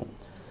 இப்படி தான் நடக்கும்.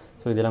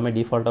 ஸோ இது எல்லாமே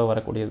டிஃபால்ட்டாக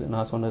வரக்கூடியது.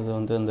 நான் சொன்னது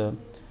வந்து அந்த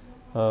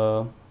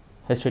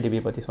HTTP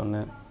பற்றி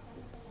சொன்னேன்.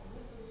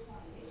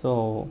 ஸோ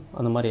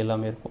அந்த மாதிரி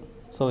எல்லாமே இருக்கும்.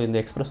 ஸோ இந்த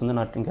எக்ஸ்பிரஸ் வந்து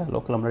நான் இங்கே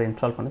லோக்கல் முன்னாடி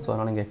இன்ஸ்டால் பண்ணேன். ஸோ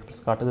அதனால் இங்கே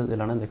எக்ஸ்பிரஸ் காட்டுது,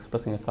 இல்லைனா இந்த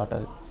எக்ஸ்பிரஸ் இங்கே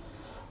காட்டாது.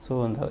 ஸோ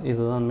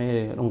இதுதான்மே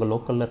உங்கள்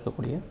லோக்கலில்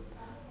இருக்கக்கூடிய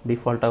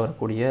டிஃபால்ட்டாக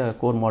வரக்கூடிய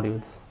கோர்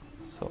மாடியூல்ஸ்.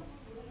 ஸோ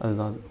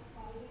அதுதான் அது.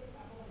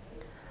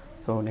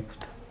 ஸோ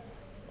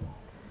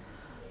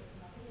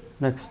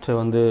நெக்ஸ்ட்டு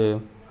வந்து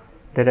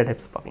டேட்டா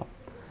டைப்ஸ் பார்க்கலாம்.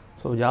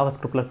 ஸோ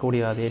ஜாவாஸ்கிரிப்டில்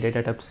இருக்கக்கூடிய அதே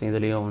டேட்டா டைப்ஸ்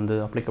இதுலேயும் வந்து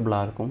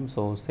அப்ளிகபிளாக இருக்கும்.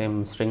 So same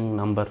string,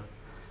 number,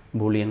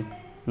 Boolean,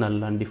 நல்,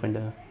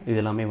 அன்டிஃபைன்டு இது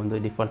எல்லாமே வந்து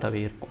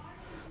டிஃபால்ட்டாகவே இருக்கும்.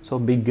 ஸோ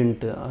பிக்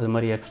இன்ட் அது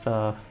மாதிரி எக்ஸ்ட்ரா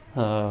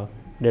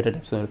டேட்டா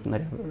டைப்ஸும் இருக்குது.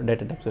 நிறைய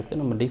டேட்டா டைப்ஸ் இருக்குது.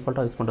 நம்ம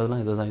டிஃபால்ட்டாக யூஸ்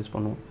பண்ணுறதுலாம் இதை தான் யூஸ்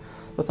பண்ணுவோம்.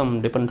 ஸோ சம்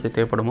டிஃபரன்ஸை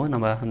தேவைப்படும் போது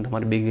நம்ம அந்த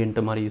மாதிரி பிக்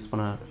இன்ட்டு மாதிரி யூஸ்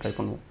பண்ண ட்ரை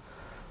பண்ணுவோம்.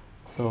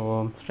 ஸோ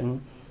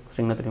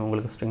ஸ்ட்ரிங்னா தெரியும்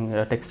உங்களுக்கு. String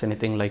text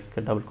anything like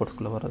double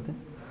கோட்ஸ்குள்ளே வர்றது.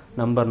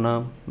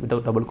 நம்பர்னால்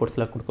வித்தவுட் டபுள்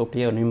கோட்ஸில்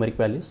கொடுக்கக்கூடிய நியூமெரிக்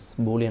வேல்யூஸ்.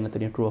 பூலியன்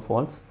தெரியும், true or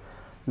false.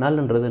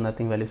 நல்ன்றது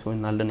nothing values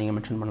நல்ல நீங்கள்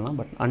மென்ஷன் பண்ணலாம்.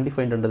 பட்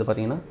அன்டிஃபைன்டுன்றது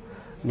பார்த்தீங்கன்னா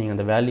நீங்கள்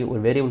அந்த வேல்யூ ஒரு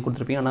வேரியபிள்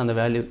கொடுத்துருப்பீங்க, ஆனால் அந்த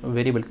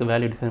வேரியபிளுக்கு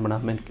வேல்யூ டிஃபைன்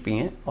பண்ணாமல்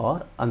இருப்பீங்க.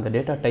 ஆர் அந்த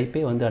டேட்டா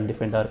டைப்பே வந்து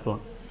அன்டிஃபைன்டாக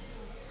இருக்கலாம்.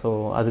 ஸோ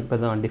அதுக்கு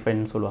பேர் தான்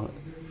அன்டிஃபைன்னு சொல்லுவாங்க.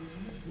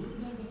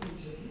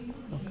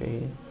 Okay,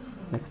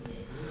 next.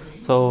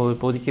 ஸோ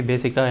இப்போதைக்கு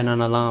பேசிக்காக என்ன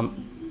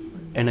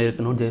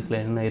இருக்குது, NodeJSல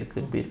என்ன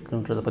இருக்குது, எப்படி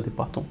இருக்குன்றதை பற்றி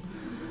பார்த்தோம்.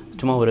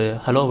 சும்மா ஒரு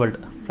ஹலோ வேர்ல்டு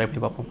ட்ரை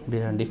பண்ணி பார்ப்போம். இப்படி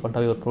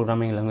டிஃபால்ட்டாகவே ஒரு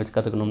ப்ரோக்ராமிங் லாங்குவேஜ்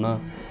கற்றுக்கணும்னா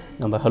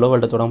நம்ம ஹலோ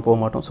வேர்ல்டை தொடாமல் போக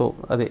மாட்டோம். ஸோ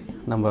அதே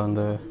நம்ம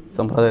அந்த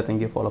சம்பிரதாயத்தை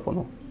இங்கேயே ஃபாலோ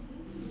பண்ணுவோம்.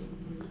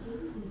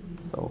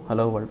 ஸோ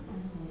ஹலோ வேர்ல்டு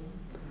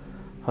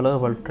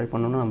ட்ரை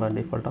பண்ணோன்னா நம்ம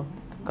டிஃபால்ட்டாக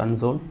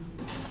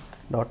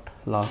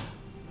console.log.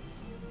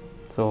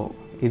 ஸோ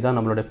இதுதான்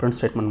நம்மளுடைய பிரிண்ட்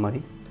ஸ்டேட்மெண்ட்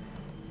மாதிரி.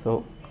 ஸோ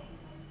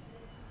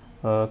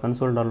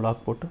console.log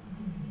போட்டு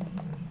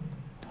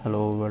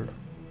ஹலோ வேர்ல்டு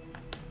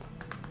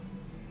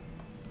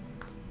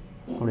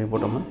அப்படி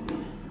போட்டோம்னா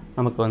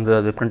நமக்கு வந்து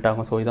அது பிரிண்ட்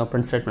ஆகும். ஸோ இதுதான்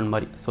பிரிண்ட் ஸ்டேட்மெண்ட்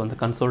மாதிரி. ஸோ அந்த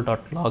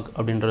console.log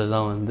அப்படின்றது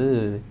தான் வந்து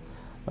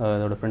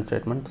அதோட பிரிண்ட்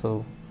ஸ்டேட்மெண்ட். ஸோ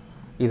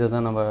இதை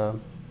தான் நம்ம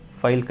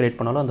ஃபைல் க்ரியேட்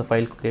பண்ணாலும் அந்த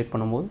ஃபைல் க்ரியேட்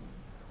பண்ணும்போது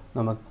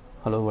நம்ம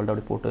ஹலோ வேர்ல்டு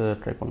அப்படி போட்டு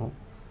ட்ரை பண்ணுவோம்.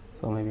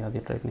 ஸோ மேபி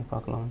அதை ட்ரை பண்ணி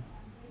பார்க்கலாம்.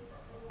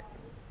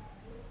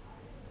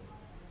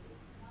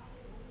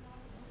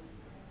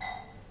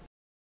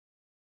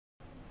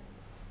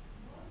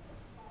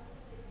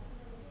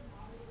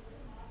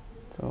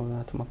 ஸோ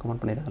நான் சும்மா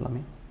கமெண்ட் பண்ணிடுறேன்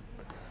எல்லாமே.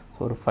 ஸோ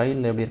ஒரு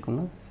ஃபைல் எப்படி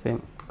இருக்குன்னா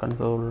சேம்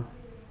console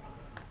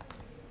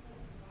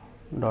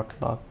டாட்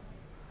லாக்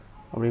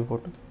அப்படின்னு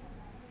போட்டு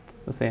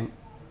சேம்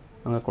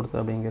அங்கே கொடுத்து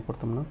அப்படி இங்கே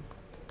கொடுத்தோம்னா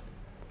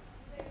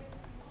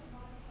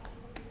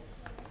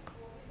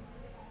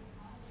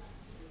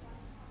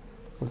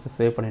கொடுத்து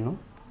சேவ் பண்ணிடணும்.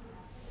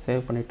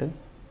 சேவ் பண்ணிவிட்டு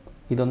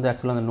இது வந்து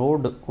ஆக்சுவலாக அந்த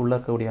நோடு உள்ளே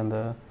இருக்கக்கூடிய அந்த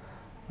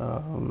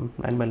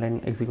 9x9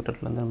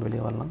 எக்ஸிக்யூட்டர்லேருந்து நம்ம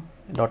வெளியே வரலாம்.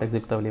 டாட்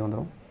எக்ஸிக்யூட்டர் வெளியே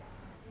வந்துடும்.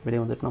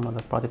 வெளியே வந்துட்டு நம்ம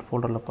அந்த ப்ராஜெக்ட்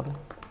ஃபோல்டரில் போகிறோம்.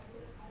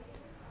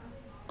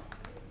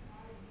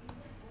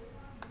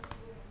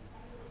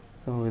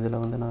 ஸோ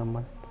இதில் வந்து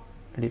நம்ம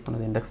எடிட்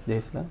பண்ணது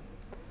index.jsல.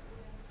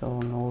 So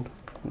note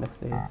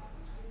index.js.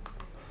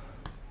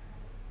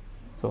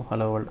 So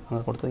hello world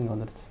அங்கே கொடுத்து இங்கே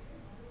வந்துடுச்சு.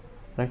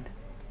 ரைட்.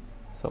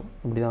 ஸோ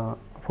இப்படி தான்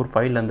ஒரு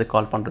ஃபைல்லேருந்து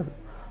கால் பண்ணுறது.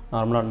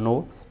 நார்மலாக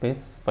நோட்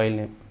ஸ்பேஸ் ஃபைல்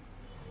நேம்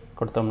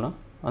கொடுத்தோம்னா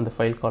அந்த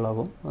ஃபைல் கால்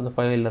ஆகும். அந்த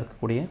ஃபைலில்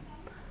இருக்கக்கூடிய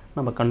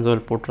நம்ம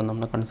கன்சோல்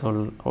போட்டிருந்தோம்னா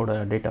கன்சோலோட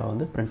டேட்டா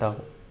வந்து பிரிண்ட்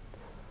ஆகும்.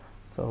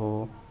 ஸோ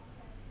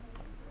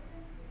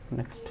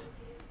நெக்ஸ்ட்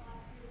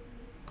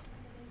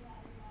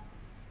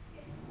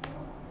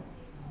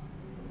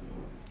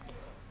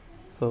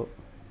ஸோ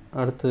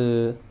அடுத்து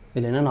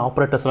இதில் என்னென்ன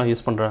ஆப்ரேட்டர்ஸ்லாம்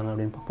யூஸ் பண்ணுறாங்க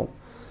அப்படின்னு பார்ப்போம்.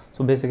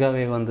 ஸோ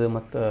பேசிக்காகவே வந்து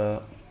மற்ற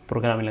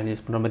ப்ரோக்ராமிங்கில்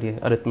யூஸ் பண்ணுற மாதிரி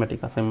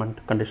அரித்மெட்டிக், அசைன்மெண்ட்,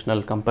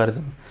 கண்டிஷனல்,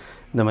 கம்பேரிசன்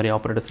இந்த மாதிரி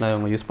ஆப்ரேட்டர்ஸ்லாம்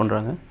அவங்க யூஸ்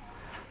பண்ணுறாங்க.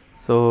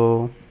 ஸோ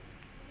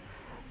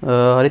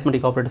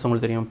அரித்மெட்டிக் ஆப்ரேட்டர்ஸ்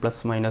உங்களுக்கு தெரியும்,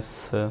 plus minus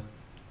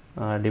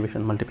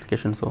division,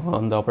 multiplication. So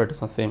அந்த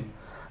ஆப்ரேட்டர்ஸும் சேம்.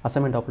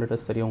 அசைன்மெண்ட்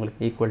ஆப்ரேட்டர்ஸ் தெரியும்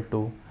உங்களுக்கு, equal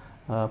to,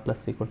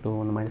 plus equal to,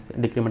 அந்த minus,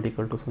 decrement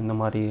equal to. So இந்த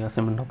மாதிரி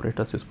அசைன்மெண்ட்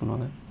ஆப்ரேட்டர்ஸ் யூஸ்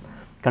பண்ணுவாங்க.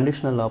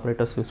 கண்டிஷனல்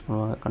ஆப்ரேட்டர்ஸ் யூஸ்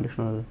பண்ணுவாங்க.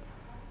 Conditional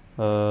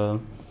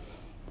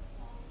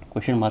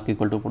question mark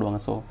equal to போடுவாங்க.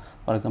 So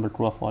for example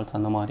true of falls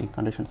அந்த மாதிரி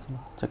கண்டிஷன்ஸ்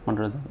செக்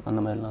பண்ணுறது அந்த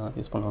மாதிரிலாம்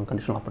யூஸ் பண்ணுவாங்க.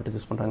 கண்டிஷனல் ஆப்ரேட்டர்ஸ்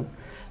யூஸ் பண்ணுறாங்க.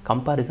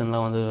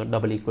 கம்பேரிசன்லாம் வந்து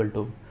double equal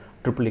to,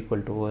 triple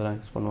equal to அதெல்லாம்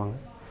யூஸ் பண்ணுவாங்க.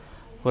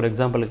 ஒரு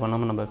எக்ஸாம்பிளுக்கு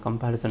வேணாமல் நம்ம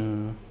கம்பேரிசன்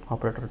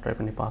ஆப்ரேட்டர் ட்ரை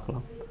பண்ணி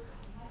பார்க்கலாம்.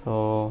 ஸோ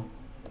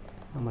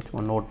நம்ம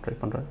சும்மா நோட் ட்ரை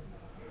பண்ணுறேன்.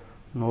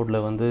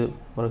 நோடில் வந்து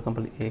for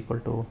example A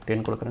equal to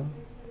 10 கொடுக்குறேன்,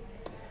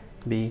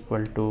 B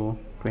ஈக்குவல் டு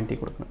 20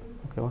 கொடுக்குறேன்.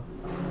 ஓகேவா?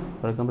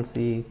 For example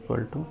C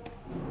equal to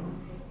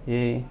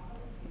A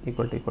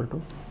equal to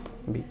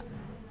B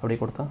அப்படி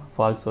கொடுத்தா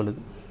ஃபால்ஸ்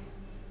சொல்லுது.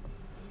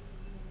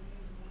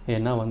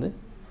 ஏன்னா வந்து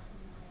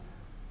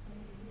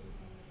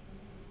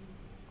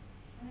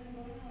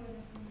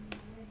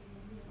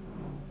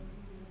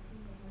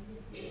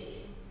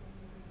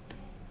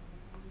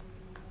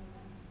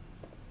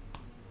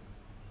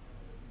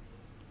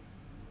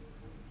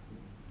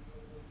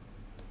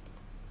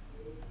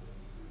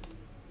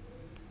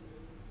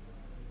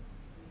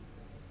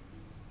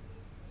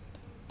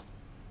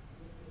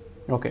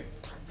ஓகே.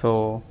 ஸோ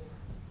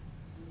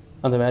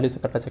அந்த வேல்யூஸை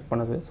கரெக்டாக செக்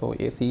பண்ணுது. So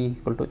A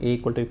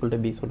equal to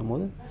B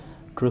சொல்லும்போது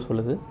ட்ரூ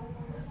சொல்லுது.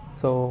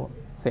 ஸோ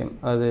சேம்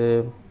அது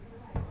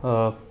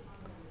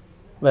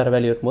வேறு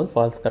வேல்யூ இருக்கும்போது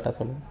ஃபால்ஸ் கரெக்டாக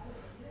சொல்லுது.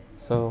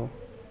 ஸோ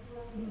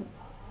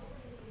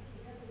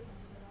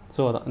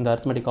அதான் இந்த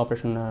அரித்மெட்டிக்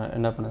ஆப்ரேஷன்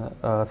என்ன பண்ணுது,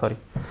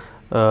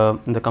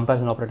 இந்த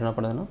கம்பேரிசன் ஆப்ரேட்டர் என்ன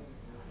பண்ணுதுன்னா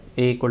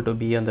A ஈக்குவல் டு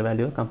B அந்த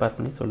வேல்யூவை கம்பேர்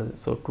பண்ணி சொல்லுது.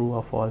 ஸோ ட்ரூ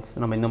ஆர் ஃபால்ஸ்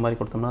நம்ம இந்த மாதிரி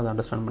கொடுத்தோம்னா அதை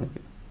அண்டர்ஸ்டாண்ட்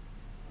பண்ணிக்குது.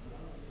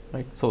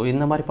 ரைட். ஸோ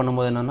இந்த மாதிரி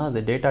பண்ணும்போது என்னென்னா அது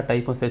டேட்டா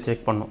டைப்பும் சேர்த்து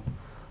செக் பண்ணும்.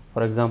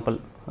 ஃபார் எக்ஸாம்பிள்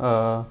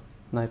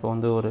நான் இப்போ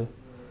வந்து ஒரு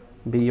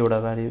பியோட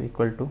வேல்யூ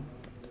ஈக்குவல் டு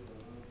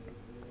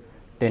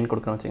 10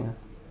 கொடுக்குறேன் வச்சுங்க.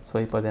 ஸோ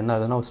இப்போ அது என்ன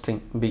ஆகுதுன்னா ஒரு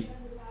ஸ்ட்ரிங் B.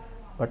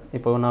 பட்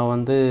இப்போ நான்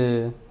வந்து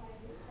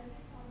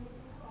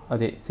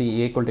அதே C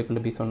ஈக்குவல்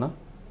டு B சொன்னால்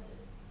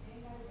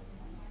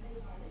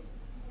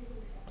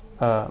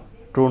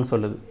ட்ரூன்னு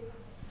சொல்லுது.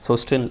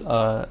 ஸோ ஸ்டில்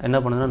என்ன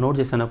பண்ணுதுன்னா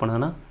NodeJS என்ன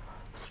பண்ணுதுன்னா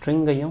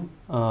ஸ்ட்ரிங்கையும்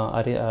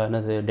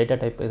என்னது டேட்டா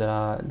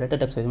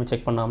டைப்ஸ் எதுவுமே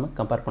செக் பண்ணாமல்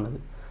கம்பேர் பண்ணுது.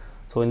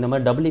 ஸோ இந்த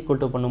மாதிரி டபுள்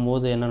ஈக்குவல் டு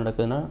பண்ணும்போது என்ன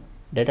நடக்குதுன்னா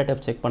டேட்டா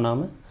டைப் செக்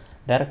பண்ணாமல்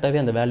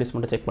டேரெக்டாகவே அந்த வேல்யூஸ்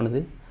மட்டும் செக் பண்ணுது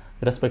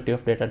respective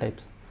of data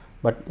types.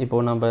 But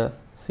இப்போது நம்ம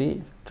C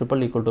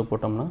ட்ரிபிள் ஈக்குவல் டு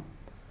போட்டோம்னா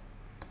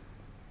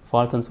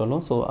ஃபால்ஸ்ன்னு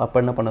சொல்லும். ஸோ அப்போ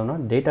என்ன பண்ணுதுன்னா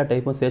டேட்டா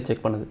டைப்பும் சேர்த்து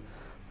செக் பண்ணுது.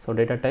 So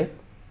data type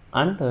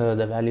and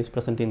the values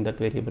present in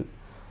that variable.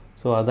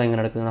 So அதான் இங்கே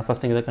நடக்குது. நான்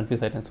ஃபஸ்ட் இங்கே தான்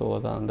கன்ஃபியூஸ் ஆகிட்டேன். ஸோ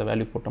அதான் அந்த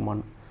வேல்யூ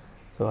போட்டோமான்னு.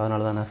 ஸோ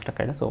அதனால தான் நான் ஸ்டக்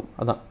ஆகிட்டேன். ஸோ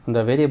அதான் அந்த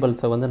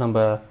வேரியபிள்ஸை வந்து நம்ம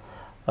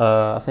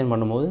அசைன்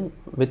பண்ணும்போது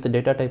வித்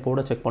டேட்டா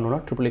டைப்போடு செக் பண்ணோன்னா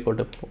ட்ரிபிள் ஈக்குவல்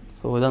டு போகும்.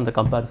 ஸோ இதுதான் அந்த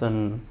கம்பேரிசன்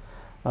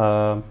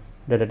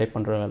டேட்டா டைப்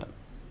பண்ணுற வேலை.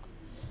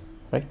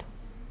 ரைட்.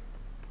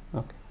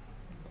 ஓகே.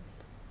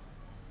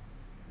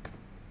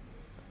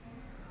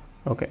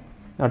 ஓகே.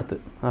 அடுத்து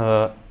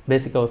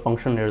பேசிக்காக ஒரு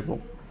ஃபங்க்ஷன்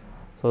எழுதுவோம்.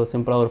 ஸோ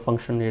சிம்பிளாக ஒரு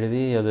ஃபங்க்ஷன்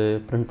எழுதி அது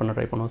பிரிண்ட் பண்ண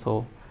ட்ரை பண்ணுவோம். ஸோ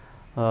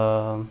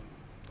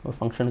ஒரு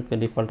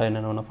ஃபங்க்ஷனுக்கு டிஃபால்ட்டாக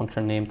என்னென்ன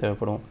ஃபங்க்ஷன் நேம்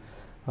தேவைப்படும்,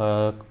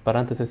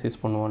 பராந்தசிஸ்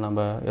யூஸ் பண்ணுவோம். நம்ம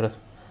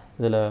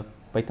இதில்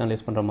பைத்தானில்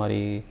யூஸ் பண்ணுற மாதிரி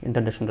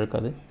இன்டென்டேஷன்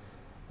இருக்காது.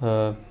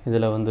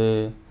 இதில் வந்து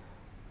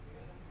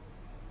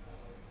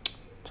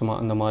சும்மா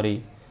அந்த மாதிரி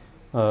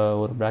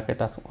ஒரு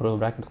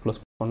ப்ராக்கெட்ஸ் க்ளோஸ்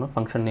பண்ணணும்.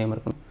 ஃபங்க்ஷன் நேம்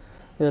இருக்கணும்.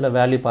 இதில்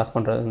வேல்யூ பாஸ்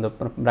பண்ணுறது இந்த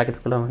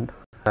ப்ராக்கெட்ஸ்க்குள்ளே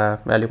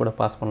வேல்யூ கூட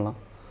பாஸ் பண்ணலாம்.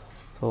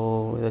 ஸோ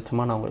இதை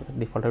சும்மா நான் உங்களுக்கு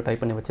டிஃபால்ட்டாக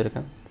டைப் பண்ணி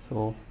வச்சுருக்கேன். ஸோ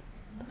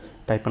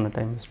டைப் பண்ண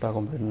டைம் வேஸ்ட்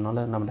ஆகும்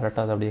அப்படின்றனால நம்ம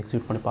டேரெக்டாக அதை அப்படியே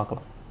எக்ஸிக்யூட் பண்ணி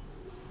பார்க்கலாம்.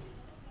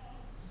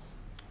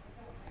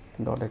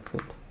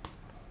 .exit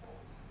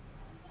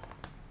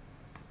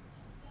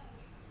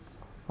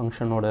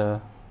ஃபங்க்ஷனோட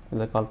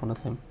இதை கால் பண்ண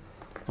சேம்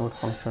நோட்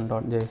ஃபங்க்ஷன்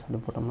 .js அப்படி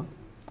போட்டோம்னா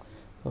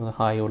ஸோ அந்த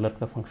ஹாய் உள்ள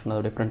இருக்க ஃபங்க்ஷன்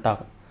அதோடைய பிரிண்ட்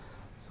ஆகும்.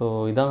 ஸோ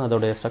இதான்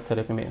அதோடைய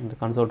ஸ்ட்ரக்சர். எப்பவுமே இந்த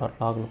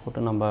console.logல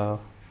போட்டு நம்ம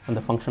அந்த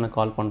ஃபங்க்ஷனை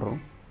கால் பண்ணுறோம்.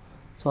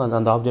 ஸோ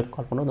அந்த ஆப்ஜெக்ட்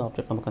கால் பண்ணுறோம், அந்த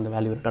ஆப்ஜெக்ட் நமக்கு அந்த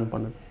வேல்யூ ரிட்டர்ன்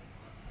பண்ணுது.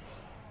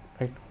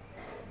 ரைட்.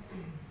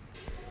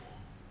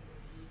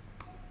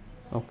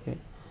 ஓகே,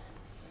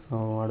 ஸோ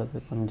அடுத்து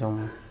கொஞ்சம்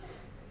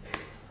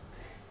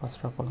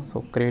ஃபாஸ்ட்டாக போகலாம். ஸோ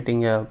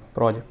கிரியேட்டிங் எ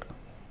ப்ராஜெக்ட்.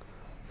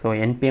 ஸோ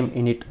npm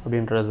init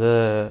அப்படின்றது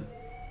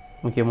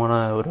முக்கியமான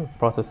ஒரு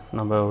ப்ராசஸ்.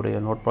 நம்ம ஒரு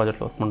நோட்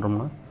ப்ராஜெக்டில் ஒர்க்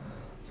பண்ணுறோம்னா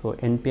ஸோ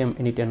npm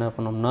init என்ன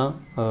பண்ணோம்னா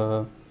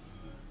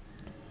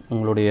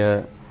உங்களுடைய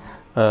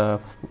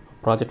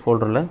ப்ராஜெக்ட்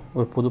ஃபோல்டரில்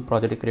ஒரு புது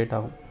ப்ராஜெக்ட் க்ரியேட்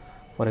ஆகும்.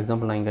 ஃபார்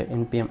எக்ஸாம்பிள் நான் இங்கே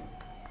npm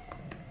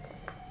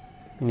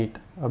init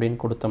அப்படின்னு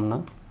கொடுத்தோம்னா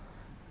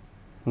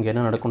இங்கே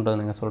என்ன நடக்குன்றதை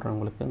நீங்கள் சொல்கிறேன்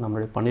உங்களுக்கு.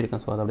 நம்மளுடைய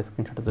பண்ணியிருக்கேன். ஸோ அதை அப்படியே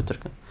ஸ்க்ரீன்ஷாட் எடுத்து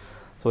வச்சுருக்கேன்.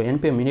 ஸோ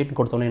npm init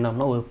கொடுத்தோன்னே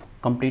என்ன ஒரு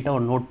கம்ப்ளீட்டாக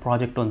ஒரு நோட்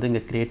ப்ராஜெக்ட் வந்து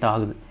இங்கே க்ரியேட்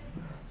ஆகுது.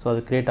 ஸோ அது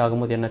க்ரியேட்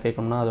ஆகும்போது என்ன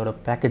கேட்கணும்னா அதோட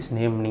பேக்கேஜ்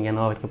நேம் நீங்கள்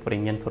என்ன வைக்க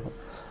போகிறீங்கன்னு சொல்லும்.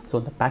 ஸோ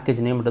அந்த பேக்கேஜ்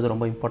நேம்ன்றது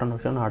ரொம்ப இம்பார்ட்டன்ட்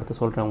விஷயம். நான் அடுத்து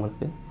சொல்கிறேன்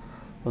உங்களுக்கு.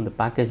 ஸோ இந்த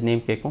பேக்கேஜ்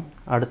நேம் கேட்கும்.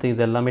 அடுத்து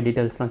இது எல்லாமே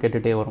டீட்டெயில்ஸ்லாம்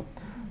கேட்டுகிட்டே வரும்.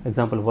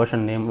 எக்ஸாம்பிள்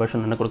வெர்ஷன் நேம்,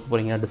 வெர்ஷன் என்ன கொடுக்க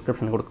போகிறீங்க,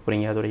 டிஸ்கிரிப்ஷன் கொடுக்க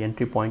போகிறீங்க, அதோட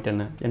என்ட்ரி பாயிண்ட்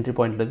என்ன, என்ட்ரி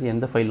பாயிண்ட்றது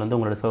எந்த ஃபைல் வந்து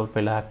உங்களோட சர்வர்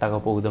ஃபைலில் ஆக்ட் ஆக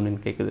போகுது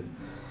அப்படின்னு கேட்குது.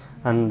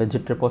 அண்ட்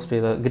கிட் ரெபாசிட்டரி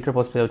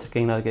ஏதாவது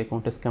வச்சுருக்கீங்கன்னா அது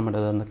கேட்கும். டெஸ்ட் கேம்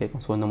ஏதாவது வந்து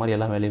கேட்கும். ஸோ இந்த மாதிரி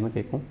எல்லா வேல்யூமே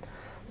கேட்கும்.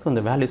 ஸோ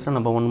இந்த வேல்யூஸ்லாம்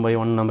நம்ம ஒன் பை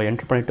ஒன் நம்ம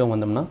என்ட்ரி பண்ணிட்டு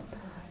வந்தோம்னா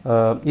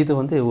இது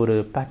வந்து ஒரு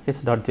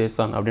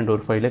package.json அப்படின்ற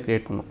ஒரு ஃபைலை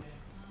க்ரியேட் பண்ணும்.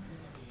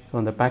 ஸோ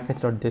அந்த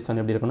package.json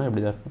எப்படி இருக்குன்னா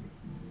இப்படி தான் இருக்கும்.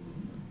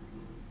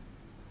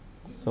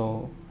 ஸோ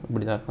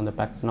இப்படி தான் இருக்கும் அந்த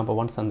பேக்கேஜ். நம்ம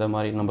ஒன்ஸ் அந்த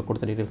மாதிரி நம்ம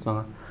கொடுத்த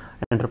டீட்டெயில்ஸ்லாம்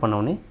என்டர்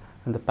பண்ணோடனே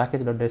அந்த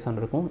package.json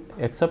இருக்கும்.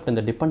 எக்ஸப்ட்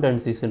இந்த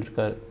டிபெண்டன்சிஸ்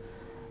இருக்காது.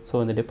 ஸோ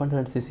இந்த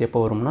டிபெண்டன்சிஸ் எப்போ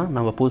வரும்னா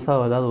நம்ம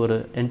புதுசாக ஏதாவது ஒரு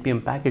npm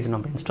பேக்கேஜ்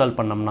நம்ம இன்ஸ்டால்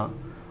பண்ணோம்னா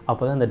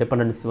அப்போ தான் இந்த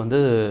டிபெண்டன்சி வந்து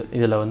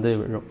இதில் வந்து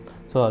விழும்.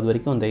 ஸோ அது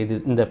வரைக்கும்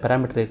இந்த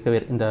பேராமீட்டர்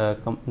இருக்கவே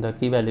இந்த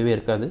கீ வேல்யூவே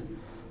இருக்காது.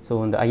 ஸோ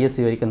இந்த ISC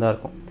வரைக்கும் தான்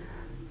இருக்கும்.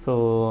 ஸோ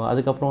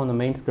அதுக்கப்புறம் அந்த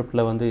மெயின்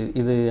ஸ்கிரிப்டில் வந்து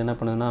இது என்ன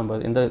பண்ணுதுன்னா நம்ம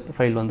எந்த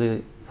ஃபைல் வந்து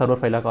சர்வர்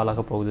ஃபைலாக கால்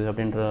ஆக போகுது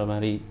அப்படின்ற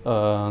மாதிரி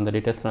அந்த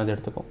டீட்டெயில்ஸ்லாம் அது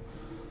எடுத்துக்கும்.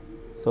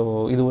 ஸோ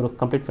இது ஒரு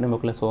கம்ப்ளீட் ஃப்ரேம்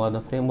ஒர்க்கில். ஸோ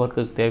அந்த ஃப்ரேம்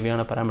ஒர்க்குக்கு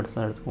தேவையான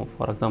பேராமீட்டர்ஸ்லாம் எடுத்துக்கும்.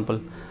 ஃபார் எக்ஸாம்பிள்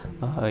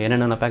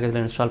என்னென்ன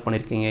பேக்கேஜில் இன்ஸ்டால்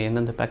பண்ணியிருக்கீங்க,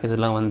 எந்தெந்த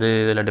பேக்கேஜெலாம் வந்து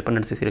இதில்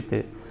டிபெண்டன்சிஸ்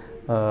இருக்குது,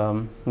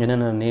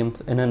 என்னென்ன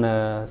நேம்ஸ், என்னென்ன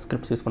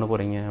ஸ்கிரிப்ட்ஸ் யூஸ் பண்ண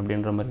போகிறீங்க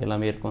அப்படின்ற மாதிரி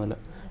எல்லாமே இருக்கும். அதில்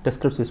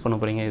டெஸ்கிரிப்ட்ஸ் யூஸ் பண்ண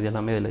போகிறீங்க, இது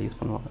எல்லாமே இதில் யூஸ்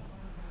பண்ணுவாங்க.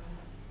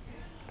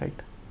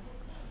 ரைட்.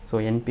 ஸோ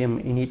npm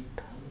init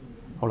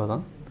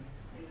அவ்வளோதான்.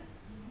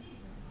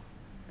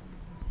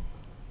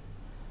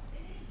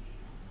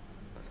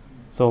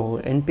 ஸோ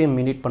npm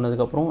init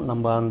பண்ணதுக்கப்புறம்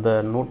நம்ம அந்த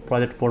நோட்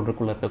ப்ராஜெக்ட்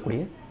ஃபோல்டருக்குள்ளே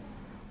இருக்கக்கூடிய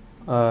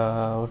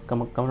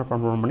கமெண்ட்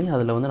ப்ராப்ளம் பண்ணி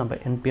அதில் வந்து நம்ம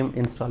npm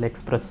install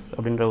express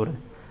அப்படின்ற ஒரு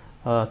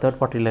தேர்ட்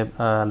பார்ட்டி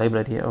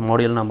லைப்ரரி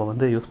மாடியூல் நம்ம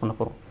வந்து யூஸ் பண்ண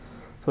போகிறோம்.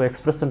 ஸோ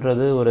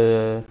எக்ஸ்ப்ரெஸ்ன்றது ஒரு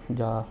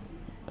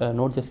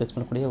NodeJS யூஸ்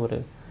பண்ணக்கூடிய ஒரு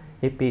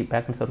API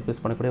பேக்அண்ட் சர்வ்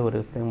யூஸ் பண்ணக்கூடிய ஒரு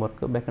ஃப்ரேம்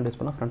ஒர்க். பேக்அண்ட் யூஸ்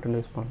பண்ணலாம், ஃப்ரண்ட்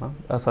யூஸ் பண்ணலாம்.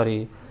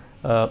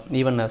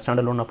 ஈவன்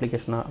ஸ்டாண்டர்ட் லோன்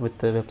அப்ளிகேஷனாக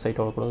வித்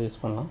வெப்சைட்டோட கூட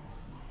யூஸ் பண்ணலாம்.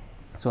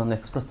 ஸோ அந்த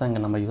எக்ஸ்ப்ரெஸ் தான்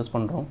இங்கே நம்ம யூஸ்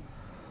பண்ணுறோம்.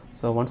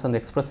 ஸோ ஒன்ஸ் அந்த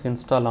எக்ஸ்ப்ரெஸ்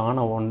இன்ஸ்டால்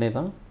ஆன உடனே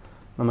தான்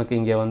நமக்கு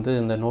இங்கே வந்து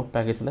இந்த நோட்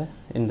பேக்கேஜில்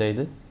இந்த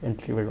இது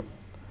என்ட்ரி விழும்.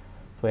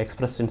 ஸோ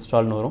எக்ஸ்ப்ரெஸ்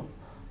இன்ஸ்டால்னு வரும்.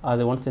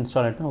 அது ஒன்ஸ்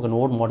இன்ஸ்டால் ஆகிட்டு நமக்கு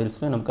நோட்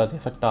மாடியூல்ஸில் நமக்கு அது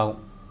எஃபெக்ட்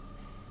ஆகும்.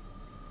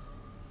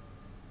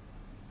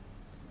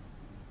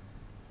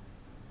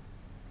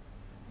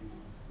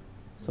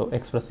 ஸோ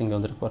எக்ஸ்ப்ரெஸ் இங்கே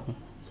வந்துருக்கு பாருங்க.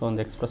 ஸோ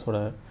அந்த எக்ஸ்ப்ரெஸோட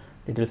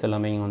டீட்டெயில்ஸ்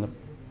எல்லாமே இங்கே வந்துடும்.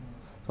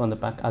 ஸோ அந்த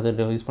அது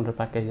யூஸ் பண்ணுற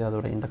பேக்கேஜ்,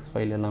 அதோட இண்டெக்ஸ்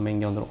ஃபைல் எல்லாமே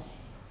இங்கே வந்துடும்.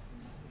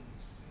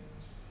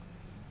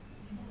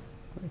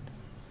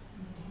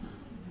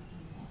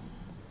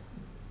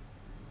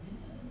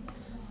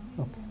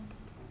 ஓகே,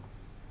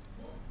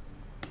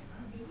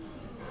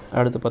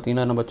 அடுத்து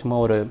பார்த்திங்கன்னா நம்ம சும்மா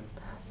ஒரு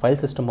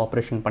ஃபைல் சிஸ்டம்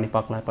ஆப்ரேஷன் பண்ணி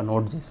பார்க்கலாம். இப்போ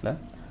NodeJSல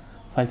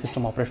ஃபைல்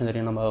சிஸ்டம் ஆப்ரேஷன்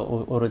தெரியும். நம்ம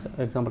ஒரு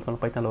எக்ஸாம்பிள்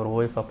சொன்னால் பைத்தானில் ஒரு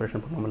OS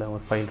ஆப்ரேஷன் பண்ணோம்ல,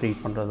 ஒரு ஃபைல்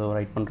ரீட் பண்ணுறதோ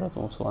ரைட்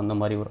பண்ணுறதும். ஸோ அந்த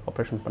மாதிரி ஒரு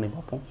ஆப்ரேஷன் பண்ணி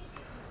பார்ப்போம்.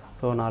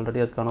 ஸோ நான்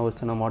ஆல்ரெடி அதுக்கான ஒரு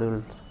சின்ன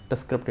மாடியூல்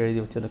டெஸ்ட் ஸ்கிரிப்ட் எழுதி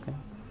வச்சுருக்கேன்.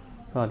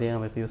 ஸோ அதையே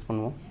நம்ம இப்போ யூஸ்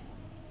பண்ணுவோம்.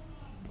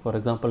 ஃபார்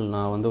எக்ஸாம்பிள்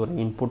நான் வந்து ஒரு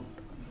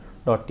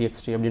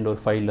input.txt அப்படின்ற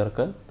ஒரு ஃபைலில்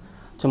இருக்க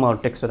சும்மா ஒரு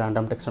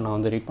ரேண்டம் டெக்ஸ்ட்டை நான்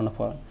வந்து ரீட் பண்ண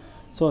போகிறேன்.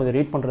 ஸோ இதை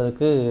ரீட்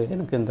பண்ணுறதுக்கு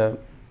எனக்கு இந்த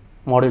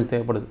மாடியூல்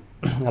தேவைப்படுது.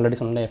 ஆல்ரெடி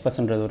சொன்னேன்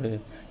FSன்றது ஒரு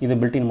இது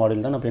பில்டின்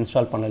மாடியூல் தான், நம்ம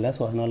இன்ஸ்டால் பண்ணலை.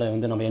 ஸோ அதனால்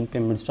வந்து நம்ம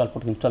npm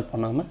இன்ஸ்டால்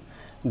பண்ணாமல்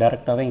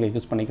டேரெக்டாகவே இங்கே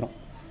யூஸ் பண்ணிக்கிறோம்.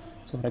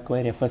 ஸோ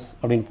require FS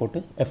அப்படின்னு போட்டு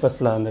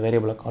FSல அந்த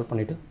வேரியபிளை கால்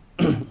பண்ணிவிட்டு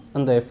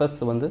அந்த FS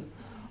வந்து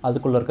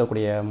அதுக்குள்ளே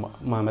இருக்கக்கூடிய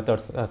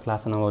மெத்தட்ஸ்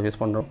கிளாஸை நம்ம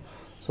யூஸ் பண்ணுறோம்.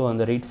 ஸோ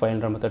அந்த ரீட்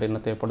ஃபைல்ன்ற மெத்தட்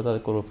என்ன தேவைப்படுது,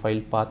 அதுக்கு ஒரு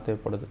ஃபைல் பாத்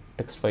தேவைப்படுது,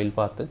 டெக்ஸ்ட் ஃபைல்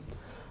பாத்து,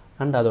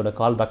 அண்ட் அதோட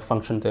கால் பேக்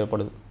ஃபங்க்ஷன்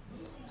தேவைப்படுது.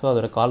 ஸோ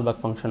அதோட கால்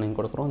பேக் ஃபங்க்ஷன் இங்கே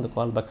கொடுக்குறோம். இந்த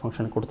கால் பேக்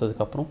ஃபங்க்ஷன்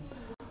கொடுத்ததுக்கப்புறம்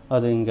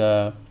அது இங்கே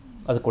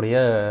அதுக்குடைய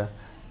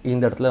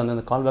இந்த இடத்துல வந்து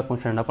அந்த கால் பேக்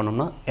ஃபங்க்ஷன் என்ன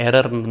பண்ணோம்னா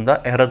எரர்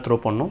இருந்தால் எரர் த்ரோ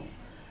பண்ணணும்,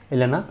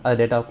 இல்லைன்னா அது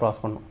டேட்டாவை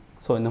க்ராஸ் பண்ணணும்.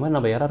 ஸோ இந்த மாதிரி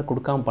நம்ம எரர்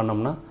கொடுக்காமல்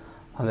பண்ணோம்னா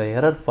அந்த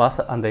எரர்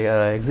அந்த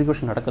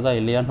எக்ஸிக்யூஷன் நடக்குதா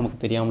இல்லையான்னு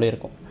நமக்கு தெரியாமலே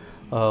இருக்கும்.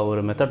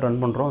 ஒரு மெத்தட்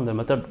ரன் பண்ணுறோம், அந்த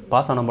மெத்தட்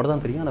பாஸ் ஆனால் மட்டும்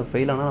தான் தெரியும். எனக்கு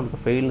ஃபெயில் ஆனால் நமக்கு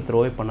ஃபெயில்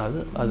த்ரோவே பண்ணாது,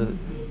 அது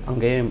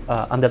அங்கேயே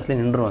அந்த இடத்துல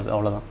நின்றுடும், அது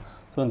அவ்வளோதான்.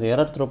 ஸோ இந்த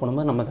எரர் த்ரோ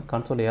பண்ணும்போது நம்ம அந்த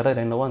கன்சோல்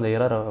எரர் என்னவோ அந்த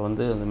எரரை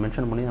வந்து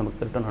மென்ஷன் பண்ணி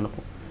நமக்கு ரிட்டர்ன்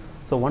அனுப்பும்.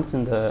 ஸோ ஒன்ஸ்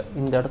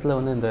இந்த இடத்துல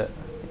வந்து இந்த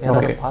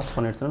எரரை பாஸ்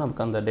பண்ணிடுச்சுன்னா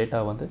நமக்கு அந்த டேட்டா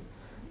வந்து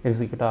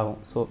எக்ஸிக்யூட் ஆகும்.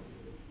 ஸோ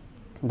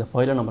இந்த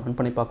ஃபைலை நம்ம ரன்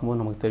பண்ணி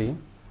பார்க்கும்போது நமக்கு தெரியும்.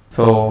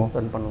 ஸோ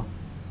ரன் பண்ணலாம்.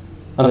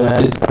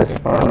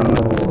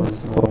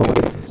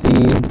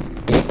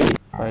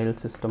 ஃபைல்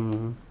சிஸ்டம்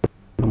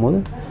போது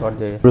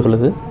NodeJS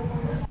சொல்லுது.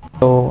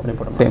 ஸோ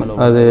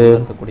அது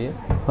இருக்கக்கூடிய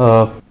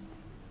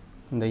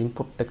இந்த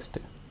இன்புட் டெக்ஸ்ட்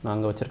நான்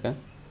அங்கே வச்சுருக்கேன்.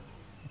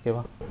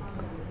 ஓகேவா,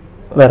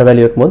 வேறு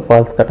வேல்யூ இருக்கும்போது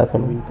ஃபால்ஸ் கரெக்டாக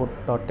சொல்லுவோம். இன்புட்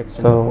டாட்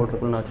டெக்ஸ்ட்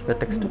போட்டிருக்குன்னு நான் வச்சுருக்கேன்.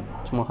 டெக்ஸ்ட்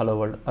சும்மா ஹலோ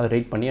வேர்ல்டு அதை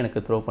ரீட் பண்ணி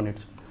எனக்கு த்ரோ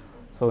பண்ணிடுச்சு.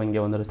 ஸோ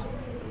இங்கே வந்துடுச்சு.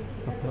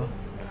 ஓகேவா,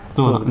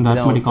 ஸோ இந்த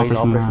அரித்மெட்டிக்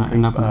ஆப்ரேஷன்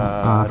என்ன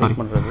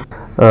பண்ணுறது,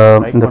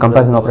 இந்த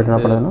கம்பேரிசன் ஆப்ரேஷன்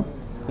என்ன பண்ணுறதுன்னா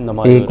இந்த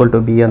மாதிரி ஈக்குவல் டு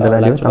பி அந்த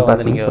வேல்யூ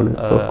கம்பேர் பண்ணி சொல்லுது.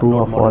 ஸோ ட்ரூ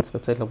ஆர் ஃபால்ஸ்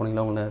வெப்சைட்டில்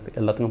போனீங்கன்னா உங்களை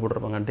எல்லாத்துக்கும்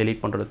போட்டிருப்பாங்க. டெலீட்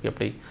பண்ணுறதுக்கு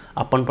எப்படி,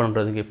 அப்பன்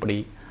பண்ணுறதுக்கு எப்படி.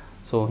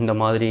 ஸோ இந்த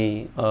மாதிரி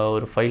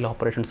ஒரு ஃபைல்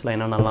ஆப்ரேஷன்ஸ்லாம்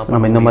என்னென்னலாம்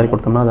நம்ம இந்த மாதிரி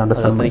கொடுத்தோம்னா அது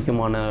அண்டர்ஸ்டாண்ட்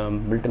பண்ணிக்குமான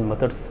பில்டின்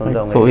மெத்தட்ஸ் வந்து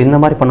அவங்க. ஸோ இந்த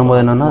மாதிரி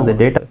பண்ணும்போது என்னென்னா அந்த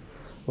டேட்டா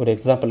ஒரு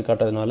எக்ஸாம்பிள்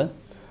காட்டுறதுனால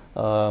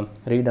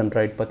ரீட் அண்ட்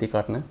ரைட் பற்றி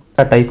காட்டினேன்.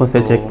 டைப்பும்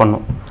சேர்த்து செக்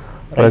பண்ணோம்.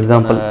 ஃபார்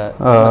எக்ஸாம்பிள்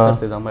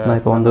நான்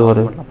இப்போ வந்து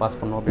ஒரு பாஸ்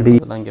பண்ணோம்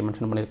அப்படின்றதெல்லாம் இங்கே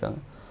மென்ஷன் பண்ணியிருக்காங்க.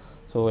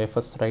 ஸோ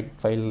எஃப்எஸ் ரைட்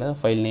ஃபைலில்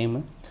ஃபைல்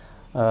நேமு,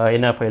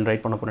 என்ன ஃபைல்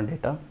ரைட் பண்ண போகிற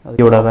டேட்டா,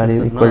 அதோட value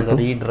equal to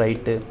read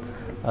right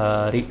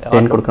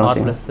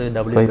கொடுக்கணும் ப்ளஸ்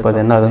டபிள்யூ இப்போ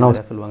என்ன அதுனா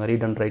சொல்லுவாங்க.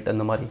 ரீட் அண்ட் ரைட்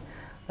அந்த மாதிரி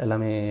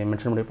எல்லாமே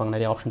மென்ஷன் பண்ணியிருப்பாங்க.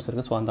 நிறைய ஆப்ஷன்ஸ்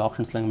இருக்குது. ஸோ அந்த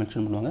ஆப்ஷன்ஸ்லாம்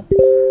மென்ஷன் பண்ணுவாங்க.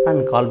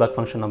 அண்ட் கால் பேக்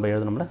ஃபங்க்ஷன் நம்ம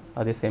எழுதணும்ல,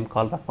 அதே சேம்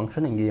கால் பேக்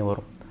ஃபங்க்ஷன் இங்கேயும்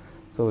வரும்.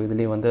 ஸோ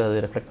இதுலேயும் வந்து அது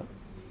ரெஃப்ளெக்ட் ஆகும்.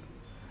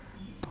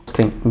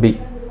 String B.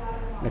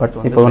 பட்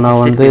இப்போ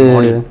நான் வந்து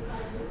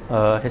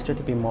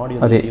HTTP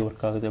மாடியூல் அதே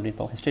ஒர்க் ஆகுது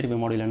அப்படின்னு. HTTP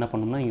மாடியூல் என்ன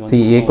பண்ணணும்னா இங்கே வந்து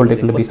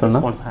ஈக்குவல் பி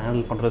சொன்னால்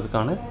ஹேண்டில்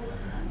பண்ணுறதுக்கான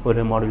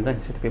ஒரு மாடியூல் தான்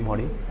HTTP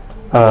மாடியூல்.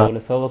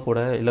 ஒரு சர்வர் கூட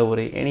இல்லை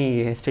ஒரு எனி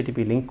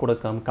HTTP லிங்க் கூட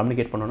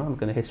கம்யூனிகேட் பண்ணோன்னா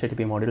நமக்கு இந்த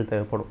HTTP மாடியூல்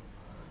தேவைப்படும்.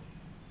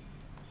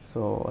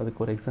 ஸோ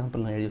அதுக்கு ஒரு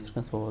எக்ஸாம்பிள் நான் எழுதி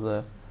வச்சுருக்கேன். ஸோ அதை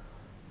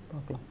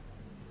பார்க்கலாம்.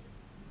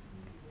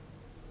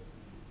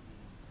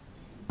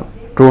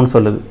 ட்ரூன்னு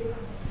சொல்லுது.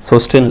 ஸோ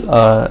ஸ்ட்ரிங்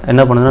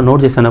என்ன பண்ணுதுன்னா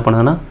NodeJS என்ன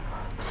பண்ணுதுன்னா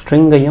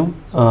ஸ்ட்ரிங்கையும்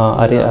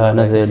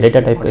டேட்டா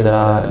டைப்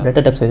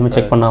டேட்டா டைப்ஸ் எதுவுமே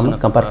செக் பண்ணாமல்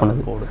கம்பேர்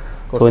பண்ணுது.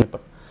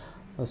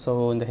 ஸோ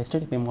இந்த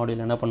HTTP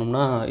மாடியூல் என்ன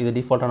பண்ணோம்னா இது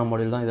டிஃபால்ட்டான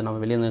மாடியூல் தான், இதை நம்ம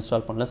வெளியே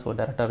இன்ஸ்டால் பண்ணல. ஸோ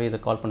டேரெக்டாகவே இதை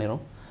கால்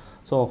பண்ணிடும்.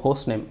 ஸோ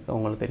ஹோஸ்ட் நேம்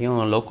உங்களுக்கு தெரியும்,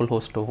 லோக்கல்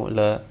ஹோஸ்ட்டோ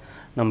இல்லை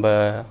நம்ம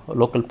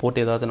லோக்கல்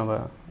போர்ட் ஏதாவது நம்ம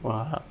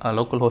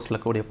லோக்கல் ஹோஸ்ட்டில்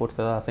இருக்கக்கூடிய போர்ட்ஸ்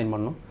ஏதாவது அசைன்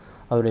பண்ணணும்.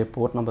 அதோடைய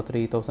போர்ட் நம்பர்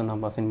 3000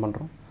 நம்ம அசைன்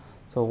பண்ணுறோம்.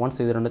 ஸோ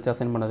ஒன்ஸ் இது ரெண்டுத்தையும்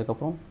அசைன்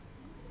பண்ணதுக்கப்புறம்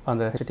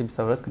அந்த HTTP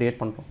சர்வரை க்ரியேட்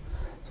பண்ணுறோம்.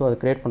 ஸோ அது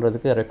க்ரியேட்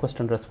பண்ணுறதுக்கு ரெக்வஸ்ட்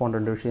அண்ட் ரெஸ்பாண்ட்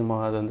ரெண்டு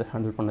விஷயமாக அது வந்து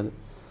ஹேண்டில் பண்ணுது.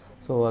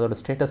 ஸோ அதோட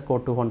ஸ்டேட்டஸ்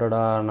கோட்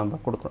 200 நம்ம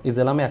கொடுக்குறோம்.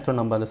 இது எல்லாமே ஆக்சுவலாக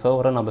நம்ம அந்த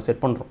சர்வரை நம்ம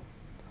செட் பண்ணுறோம்.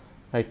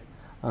 ரைட்,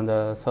 அந்த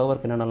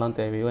சர்வருக்கு என்னென்னலாம்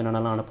தேவையோ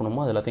என்னென்னலாம் அனுப்பணுமோ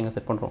அது எல்லாத்தையும்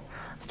செட் பண்ணுறோம்.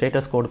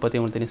 ஸ்டேட்டஸ் கோட் பற்றி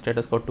உங்களுக்கு தெரியும்.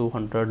 ஸ்டேட்டஸ் கோட்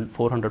 200,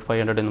 400,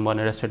 500 இந்த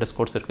மாதிரி நிறைய ஸ்டேட்டஸ்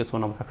கோட்ஸ் இருக்குது.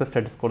 ஸோ நம்ம சக்ஸஸ்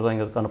ஸ்டேட்டஸ் கோட் தான்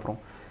இங்கே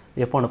அனுப்புகிறோம்.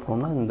 எப்போ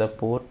அனுப்புகிறோம்னா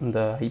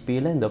இந்த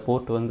ஐபியில் இந்த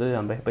போர்ட் வந்து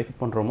நம்ம எப்போ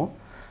ஹிட் பண்ணுறோமோ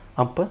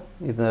அப்போ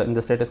இந்த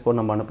ஸ்டேட்டஸ்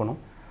கோட் நம்ம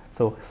அனுப்பணும்.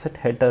 ஸோ செட்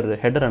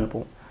ஹெட்டர்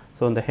அனுப்புவோம்.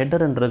 ஸோ இந்த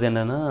ஹெட்டர்ன்றது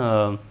என்னென்னா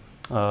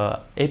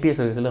API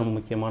சர்வீஸில்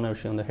முக்கியமான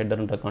விஷயம் இந்த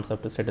ஹெட்டர்ன்ற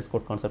கான்செப்ட், ஸ்டேட்டஸ்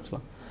கோட்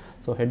கான்செப்ட்ஸ்லாம்.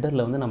 ஸோ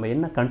ஹெட்டரில் வந்து நம்ம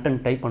என்ன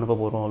கண்டென்ட் டைப் அனுப்ப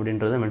போகிறோம்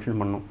அப்படின்றத மென்ஷன்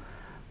பண்ணணும்.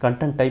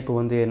 கண்டென்ட் டைப்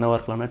வந்து என்னவாக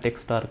இருக்கலாம்னா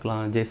டெக்ஸ்ட்டாக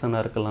இருக்கலாம்,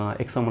 ஜேசனாக இருக்கலாம்,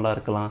 XML-ஆக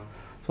இருக்கலாம்.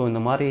 ஸோ இந்த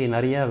மாதிரி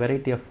நிறைய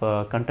வெரைட்டி ஆஃப்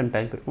கண்டென்ட்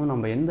டைப் இருக்கும்.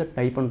 நம்ம எந்த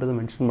டைப்புன்றது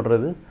மென்ஷன்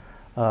பண்ணுறது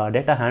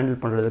டேட்டா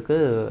ஹேண்டில் பண்ணுறதுக்கு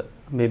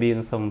மேபி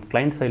சம்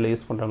கிளைண்ட் சைடில்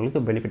யூஸ்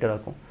பண்ணுறவங்களுக்கு பெனிஃபிட்டாக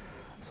இருக்கும்.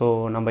 ஸோ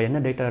நம்ம என்ன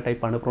டேட்டா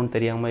டைப் அனுப்புகிறோன்னு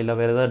தெரியாமல் இல்லை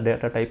வேறு ஏதாவது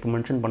டேட்டா டைப்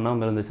மென்ஷன்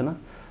பண்ணாமல் இருந்துச்சுன்னா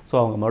ஸோ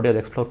அவங்க மறுபடியும் அதை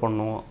எக்ஸ்ப்ளோர்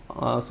பண்ணணும்.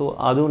 ஸோ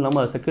அதுவும்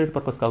இல்லாமல் அது செக்யூரிட்டி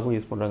பர்பஸ்க்காகவும்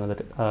யூஸ் பண்ணுறாங்க அந்த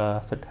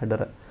செட்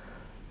ஹெட்டரை.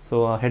 ஸோ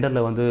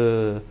ஹெட்டரில் வந்து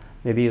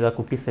மேபி ஏதாவது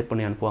குக்கீஸ் செட்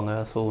பண்ணி அனுப்புவாங்க.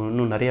 ஸோ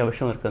இன்னும் நிறையா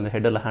விஷயம் இருக்குது அந்த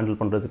ஹெட்டரில் ஹேண்டில்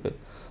பண்ணுறதுக்கு.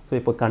 ஸோ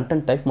இப்போ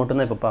கண்டென்ட் டைப்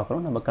மட்டும்தான் இப்போ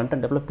பார்க்குறோம். நம்ம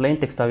கண்டென்ட் டைப்பில் ப்ளைன்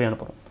டெக்ஸ்ட்டாகவே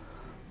அனுப்புகிறோம்.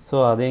 ஸோ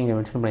அதே இங்கே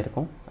மென்ஷன்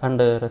பண்ணியிருக்கோம்.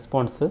 அண்டு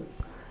ரெஸ்பான்ஸு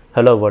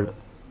ஹலோ வேர்ல்டு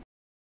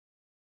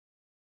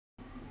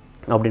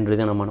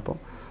அப்படின்றதே நம்ம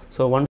அனுப்புகிறோம்.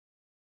 ஸோ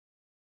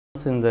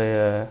ஒன்ஸ்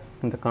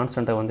இந்த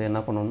கான்ஸ்டண்ட்டை வந்து என்ன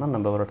பண்ணோம்னா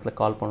நம்ம ஒரு இடத்துல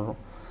கால் பண்ணுறோம்.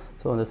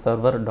 ஸோ அந்த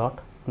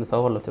இந்த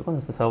சர்வரில் வச்சுருக்கோம்.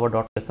 இந்த சர்வர்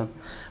டாட் லிசன்.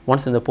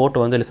 ஒன்ஸ் இந்த போர்ட்டை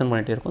வந்து லிசன்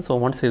பண்ணிகிட்டே இருக்கும். ஸோ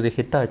ஒன்ஸ் இது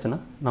ஹிட் ஆச்சுன்னா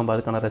நம்ம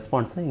அதுக்கான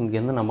ரெஸ்பான்ஸை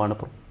இங்கேருந்து நம்ம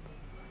அனுப்புகிறோம்.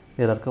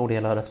 இதில் இருக்கக்கூடிய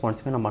எல்லா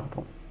ரெஸ்பான்ஸுமே நம்ம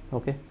அனுப்புகிறோம்.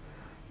 ஓகே,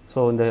 ஸோ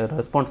இந்த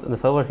ரெஸ்பான்ஸ் இந்த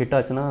சர்வர் ஹிட்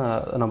ஆச்சுன்னா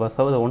நம்ம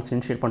சர்வரை ஒன்ஸ்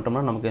இனிஷியேட்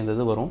பண்ணிட்டோம்னா நமக்கு இந்த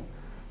இது வரும்.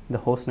 இந்த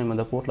ஹோஸ்ட் நேம்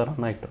இந்த போர்ட்டில்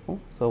ரன் ஆகிட்டு இருக்கும்.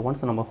 ஸோ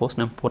ஒன்ஸ் நம்ம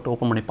ஹோஸ்ட் நேம் போர்ட்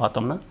ஓப்பன் பண்ணி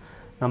பார்த்தோம்னா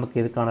நமக்கு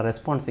இதுக்கான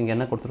ரெஸ்பான்ஸ் இங்கே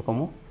என்ன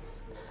கொடுத்துருக்கோமோ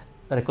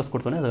ரெக்வஸ்ட்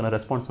கொடுத்தோன்னே அதுக்கான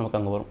ரெஸ்பான்ஸ் நமக்கு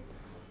அங்கே வரும்.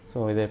 ஸோ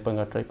இதை இப்போ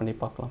இங்கே ட்ரை பண்ணி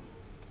பார்க்கலாம்.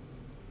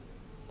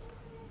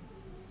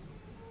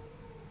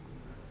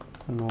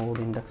 node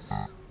index.js.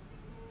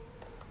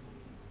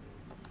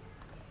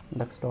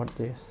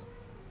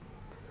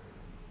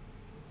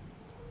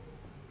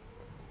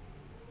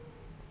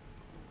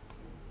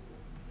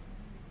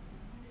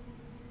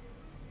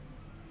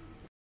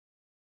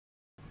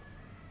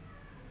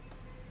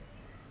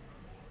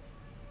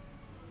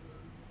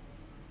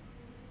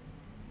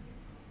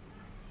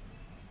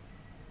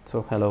 So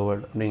hello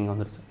world அப்படின்னு இங்கே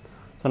வந்துருச்சு.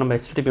 ஸோ நம்ம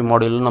ஹெச்டிடிபி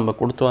மாடியூலில் நம்ம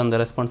கொடுத்த அந்த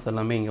ரெஸ்பான்ஸ்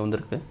எல்லாமே இங்கே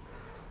வந்திருக்கு.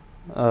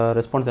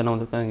 ரெஸ்பான்ஸ் என்ன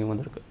வந்திருக்கு இங்கே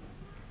வந்திருக்கு,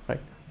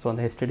 ரைட். ஸோ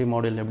அந்த ஹெச்டிடிபி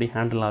மாடியூல் எப்படி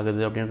ஹேண்டில்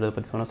ஆகுது அப்படின்றத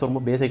பற்றி சொன்னால், ஸோ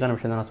ரொம்ப பேசிக்கான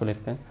விஷயம் தான் நான்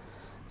சொல்லியிருக்கேன்.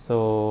 ஸோ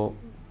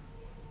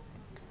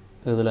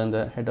இதில் இந்த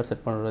ஹெட்டர்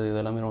செட் பண்ணுறது இது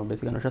எல்லாமே ரொம்ப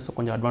பேசிக்கான விஷயம். ஸோ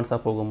கொஞ்சம் அட்வான்ஸாக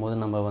போகும்போது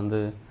நம்ம வந்து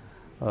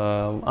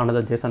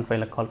அனதர் ஜேசன்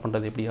ஃபைலை கால்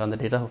பண்ணுறது எப்படி, அந்த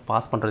டேட்டா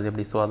பாஸ் பண்ணுறது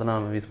எப்படி, ஸோ அதெல்லாம்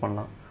நம்ம யூஸ்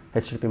பண்ணலாம்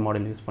ஹெச்டிடிபி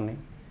மாடியூல் யூஸ் பண்ணி.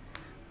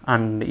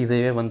 அண்ட்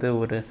இதுவே வந்து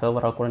ஒரு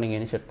சர்வராக கூட நீங்கள்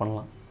இனிஷியேட்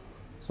பண்ணலாம்.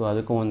 ஸோ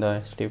அதுக்கும் இந்த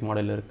ஹெச்டிடிபி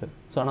மாடியூல் இருக்குது.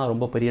 ஸோ ஆனால்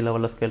ரொம்ப பெரிய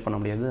லெவலில் ஸ்கேல் பண்ண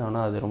முடியாது,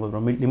 ஆனால் அது ரொம்ப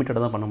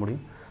லிமிட்டடாக தான் பண்ண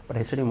முடியும். பட்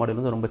ஹெச்டிடிபி மாடியூல்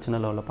வந்து ரொம்ப சின்ன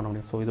லெவலில் பண்ண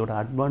முடியும். ஸோ இதோட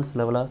அட்வான்ஸ்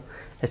லெவலாக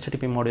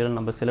ஹெச்டிடிபி மாடியூல்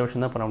நம்ம சில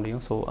விஷயம் தான் பண்ண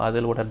முடியும். ஸோ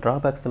அதோட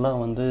ட்ராபேக்ஸ்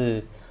எல்லாம் வந்து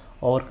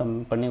ஓவர் கம்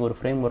பண்ணி ஒரு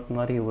ஃப்ரேம் ஒர்க்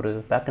மாதிரி, ஒரு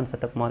பேக்கண்ட்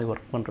செட்டப் மாதிரி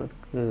ஒர்க்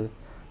பண்ணுறதுக்கு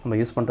நம்ம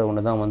யூஸ் பண்ணுற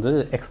ஒன்று தான் வந்து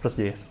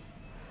எக்ஸ்பிரஸ்.js.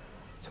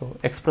 ஸோ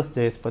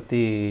எக்ஸ்பிரஸ்.js பற்றி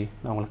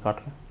நான் உங்களுக்கு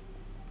காட்டுறேன்.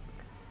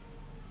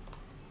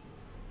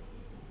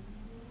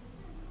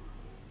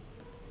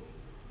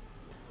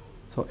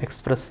 So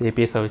express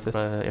API services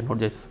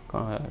NodeJS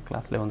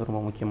கிளாஸில் வந்து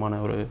ரொம்ப முக்கியமான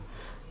ஒரு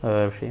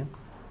விஷயம்.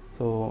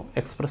 ஸோ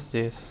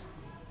எக்ஸ்பிரஸ்.js,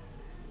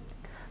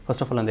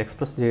 ஃபர்ஸ்ட் ஆஃப் ஆல் அந்த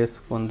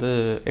எக்ஸ்பிரஸ்.jsக்கு வந்து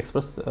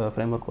எக்ஸ்பிரஸ்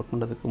ஃப்ரேம் ஒர்க் ஒர்க்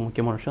பண்ணுறதுக்கு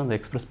முக்கியமான விஷயம் அந்த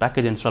எக்ஸ்பிரஸ்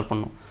பேக்கேஜ் இன்ஸ்டால்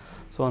பண்ணணும்.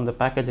 ஸோ அந்த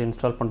பேக்கேஜை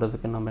இன்ஸ்டால்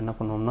பண்ணுறதுக்கு நம்ம என்ன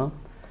பண்ணோம்னா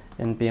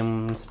npm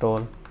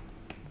install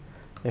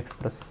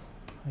express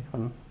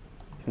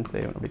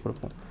 -save அப்படி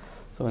கொடுப்போம்.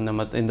 ஸோ இந்த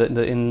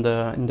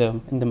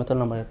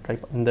மெத்தட் நம்ம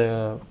இந்த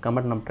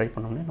கமெண்ட் நம்ம ட்ரை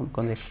பண்ணோம்னா நமக்கு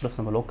வந்து எக்ஸ்பிரஸ்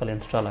நம்ம லோக்கல்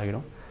இன்ஸ்டால்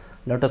ஆகிடும்.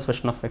 லேட்டஸ்ட்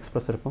வெர்ஷன் ஆஃப்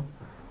எக்ஸ்பிரஸ் இருக்கும்.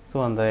 ஸோ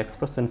அந்த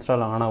எக்ஸ்பிரஸ்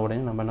இன்ஸ்டால் ஆன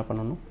உடனே நம்ம என்ன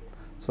பண்ணணும்,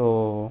 ஸோ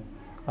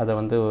அதை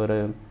வந்து ஒரு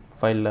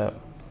ஃபைலில்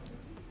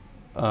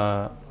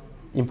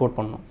இம்போர்ட்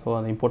பண்ணணும். ஸோ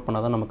அதை இம்போர்ட்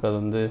பண்ணால் தான் நமக்கு அது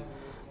வந்து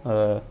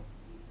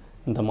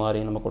இந்த மாதிரி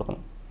நம்ம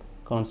கொடுக்கணும்.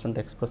 கான்ஸ்டன்ட்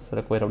எக்ஸ்பிரஸ்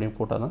ரெக்வயர் அப்படின்னு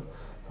போட்டால் தான்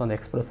ஸோ அந்த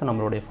எக்ஸ்பிரஸை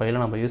நம்மளுடைய ஃபைலை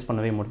நம்ம யூஸ்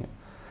பண்ணவே முடியும்.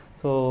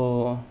 ஸோ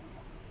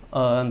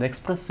அந்த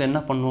எக்ஸ்பிரஸ் என்ன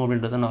பண்ணணும்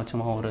அப்படின்றத நான்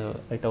சும்மா ஒரு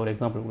லைட்டாக ஒரு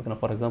எக்ஸாம்பிள்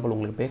கொடுக்குறேன். ஃபார் எக்ஸாம்பிள்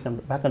உங்களுக்கு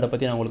பேக்கெண்டை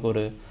பற்றி நான் உங்களுக்கு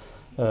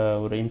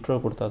ஒரு இன்ட்ரோ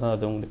கொடுத்தா தான்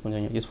அது உங்களுக்கு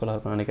கொஞ்சம் யூஸ்ஃபுல்லாக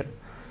இருக்கும்னு நினைக்கிறேன்.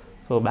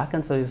 ஸோ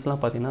பேக்கெண்ட் சர்வீஸ்லாம்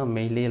பார்த்தீங்கன்னா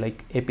மெயின்லி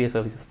லைக் ஏபிஐ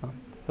சர்வீசஸ் தான்.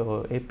 ஸோ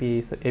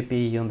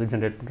ஏபிஐ வந்து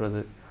ஜென்ரேட்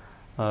பண்ணுறது,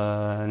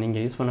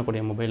 நீங்கள் யூஸ்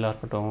பண்ணக்கூடிய மொபைலாக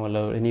இருக்கட்டும்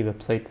இல்லை எனி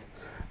வெப்சைட்ஸ்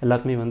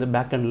எல்லாத்துமே வந்து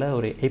பேக்கெண்டில்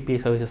ஒரு ஏபிஐ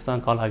சர்வீசஸ்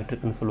தான் கால் ஆகிட்டு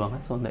இருக்குன்னு சொல்லுவாங்க.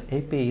 ஸோ அந்த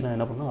ஏபிஐலாம்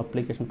என்ன பண்ணணும்,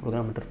 அப்ளிகேஷன்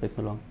ப்ரோக்ராம் இன்டர்ஃபேஸ்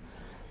சொல்லுவாங்க.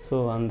 ஸோ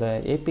அந்த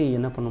ஏபிஐ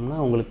என்ன பண்ணோம்னா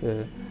உங்களுக்கு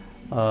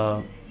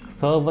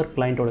சர்வர்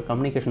கிளைண்ட்டோட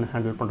கம்யூனிகேஷன்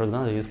ஹேண்டில் பண்ணுறது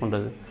தான் அதை யூஸ்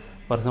பண்ணுறது.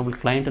 ஃபார் எக்ஸாம்பிள்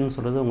கிளைண்ட்டுன்னு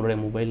சொல்கிறது உங்களுடைய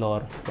மொபைல்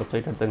ஆர்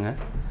வெப்சைட் எடுத்துங்க,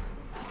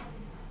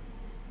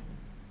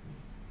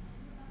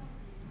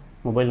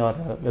 மொபைல் ஆர்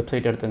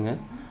வெப்சைட் எடுத்துங்க.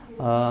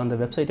 அந்த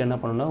வெப்சைட் என்ன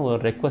பண்ணணும்னா ஒரு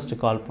ரெக்வஸ்ட்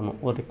கால் பண்ணும்,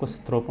 ஒரு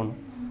ரெக்வஸ்ட் த்ரோ பண்ணும்.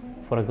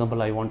 For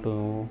example I want to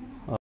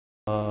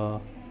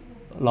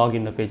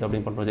login page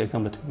அப்படின்னு பண்ணுறது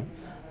எக்ஸாம்பிள் வச்சுக்கோங்க.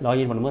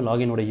 லாகின் பண்ணும்போது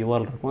லாகினோட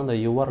யூஆர்எல் இருக்கும். அந்த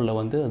யூஆர்எல்ல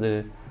வந்து அது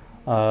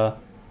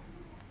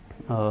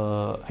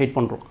ஹிட்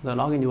பண்ணுறோம். அந்த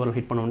லாகின் யூஆர்எல்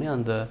ஹிட் பண்ண உடனே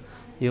அந்த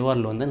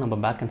யூஆர்எல் வந்து நம்ம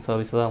பேக்கெண்ட்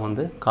சர்வீஸை தான்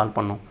வந்து கால்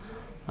பண்ணோம்.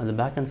 அந்த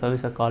பேக்கெண்ட்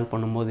சர்வீஸை கால்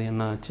பண்ணும்போது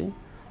என்ன ஆச்சு,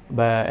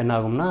 என்ன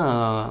ஆகும்னா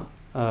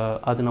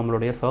அது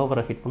நம்மளுடைய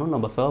சர்வரை ஹிட் பண்ணும்.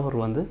 நம்ம சர்வர்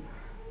வந்து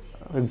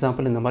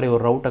எக்ஸாம்பிள் இந்த மாதிரி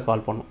ஒரு ரவுட்டை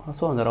கால் பண்ணும்.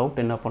 ஸோ அந்த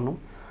ரவுட் என்ன பண்ணும்,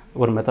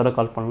 ஒரு மெத்தடை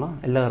கால் பண்ணலாம்,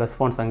 இல்லை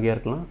ரெஸ்பான்ஸ் அங்கேயே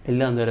இருக்கலாம்,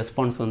 இல்லை அந்த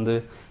ரெஸ்பான்ஸ் வந்து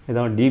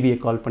ஏதாவது டிபியை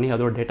கால் பண்ணி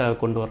அதோட டேட்டாவை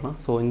கொண்டு வரலாம்.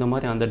 ஸோ இந்த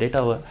மாதிரி அந்த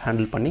டேட்டாவை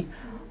ஹேண்டில் பண்ணி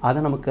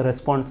அதை நமக்கு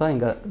ரெஸ்பான்ஸாக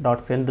இங்கே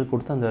 .send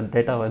கொடுத்து அந்த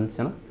டேட்டா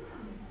வந்துச்சுன்னா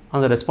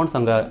அந்த ரெஸ்பான்ஸ்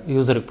அங்கே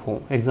யூஸருக்கு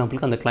போகும்.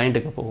 எக்ஸாம்பிளுக்கு அந்த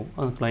கிளைண்ட்டுக்கு போகும்,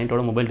 அந்த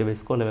கிளைண்ட்டோட மொபைல்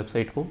டிவைஸ்க்கோ இல்லை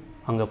வெப்சைட்க்கோ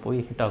அங்கே போய்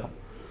ஹிட் ஆகும்.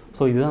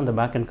 ஸோ இதுதான் அந்த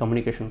back and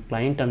communication,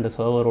 client and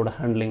சர்வரோட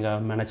ஹேண்ட்லிங்கை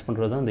manage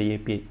பண்ணுறது தான் அந்த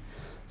ஏபிஐ.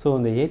 ஸோ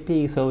இந்த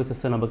ஏபிஐ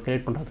சர்வீசஸை நம்ம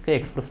க்ரியேட் பண்ணுறதுக்கு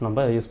எக்ஸ்பிரஸ்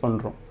நம்ம யூஸ்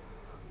பண்ணுறோம்.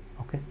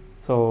 ஓகே,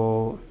 ஸோ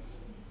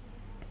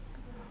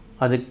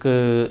அதுக்கு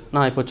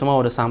நான் இப்போ சும்மா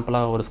ஒரு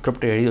சாம்பிளாக ஒரு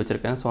ஸ்கிரிப்ட் எழுதி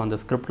வச்சுருக்கேன். ஸோ அந்த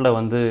ஸ்கிரிப்டில்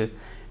வந்து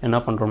என்ன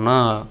பண்ணுறோம்னா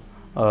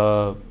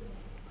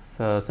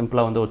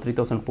சிம்பிளாக வந்து ஒரு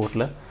 3000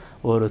 போர்ட்டில்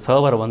ஒரு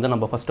சர்வரை வந்து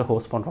நம்ம ஃபஸ்ட்டு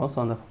ஹோஸ்ட் பண்ணுறோம். ஸோ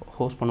அந்த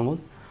ஹோஸ்ட் பண்ணும்போது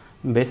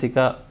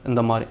பேசிக்காக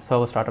இந்த மாதிரி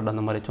சர்வர் ஸ்டார்டட்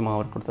அந்த மாதிரி சும்மா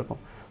அவர்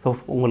கொடுத்துருக்கோம். ஸோ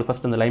உங்களுக்கு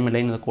ஃபஸ்ட் இந்த லைன்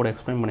இந்த கோடை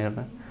எக்ஸ்பிளைன்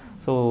பண்ணிடுறேன்.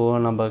 ஸோ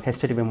நம்ம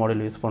ஹெச்டிடிபி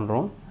மாடியூல் யூஸ்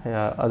பண்ணுறோம்.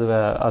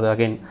 அது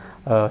அகைன்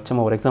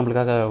சும்மா ஒரு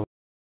எக்ஸாம்பிளுக்காக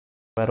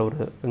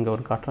வேறு இங்கே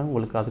ஒரு காட்டுறேன்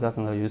உங்களுக்கு,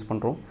 அதுக்காக இங்கே யூஸ்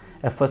பண்ணுறோம்.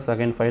 எஃப்எஸ்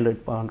அகைன் ஃபைல்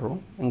ரைட் பண்ணுறோம்.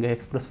 இங்கே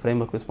எக்ஸ்பிரஸ்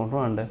ஃப்ரேம் ஒர்க் யூஸ்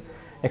பண்ணுறோம். அண்ட்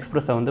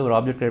எக்ஸ்பிரஸை வந்து ஒரு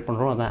ஆப்ஜெக்ட் க்ரியேட்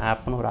பண்ணுறோம், அதான்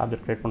ஆப்னு ஒரு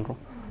ஆப்ஜெக்ட் க்ரியேட் பண்ணுறோம்.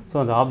 ஸோ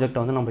அந்த ஆப்ஜெக்டை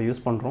வந்து நம்ம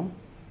யூஸ் பண்ணுறோம்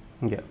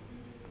இங்கே.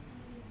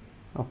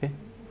 ஓகே,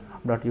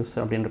 app.use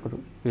அப்படின்றது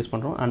யூஸ்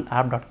பண்ணுறோம். அண்ட்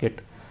app.get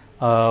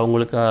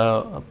உங்களுக்கு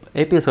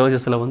ஏபிஐ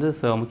சர்வீசஸில் வந்து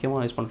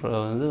முக்கியமாக யூஸ் பண்ணுறது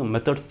வந்து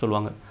மெத்தட்ஸ்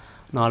சொல்லுவாங்க.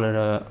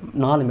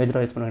 4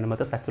 மேஜராக யூஸ் பண்ண வேண்டிய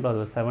மெத்தட்ஸ், ஆக்சுவலாக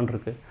அது 7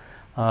 இருக்குது.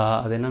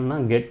 அது என்னென்னா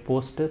கெட்,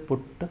 போஸ்ட்டு,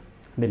 புட்டு,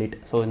 டெலிட்.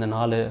 ஸோ இந்த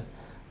 4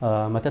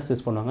 மெத்தட்ஸ்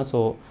யூஸ் பண்ணுவாங்க. ஸோ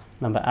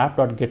நம்ம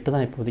app.get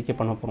தான் இப்போதைக்கு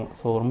பண்ண போகிறோம்.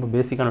 ஸோ ரொம்ப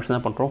பேசிக்கான விஷயம்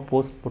தான் பண்ணுறோம்.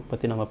 போஸ்ட், புட்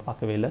பற்றி நம்ம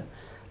பார்க்கவே இல்லை.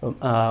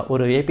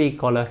 ஒரு ஏபிஐ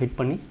காலை ஹிட்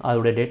பண்ணி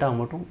அதோடைய டேட்டாவை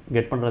மட்டும்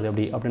கெட் பண்ணுறது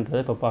எப்படி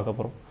அப்படின்றத இப்போ பார்க்க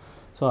போகிறோம்.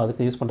 ஸோ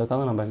அதுக்கு யூஸ்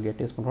பண்ணுறதுக்காக நம்ம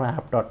கெட் யூஸ் பண்ணுறோம்,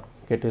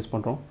 app.get யூஸ்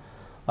பண்ணுறோம்.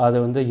 அது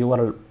வந்து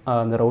யூஆர்எல்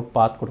அந்த ரவுட்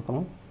பாத்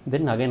கொடுக்கணும்.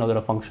 தென் அகைன்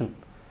அதோட ஃபங்க்ஷன்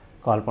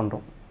கால்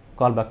பண்ணுறோம்,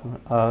 கால் பேக்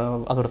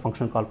அதோட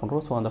ஃபங்க்ஷன் கால்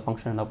பண்ணுறோம். ஸோ அந்த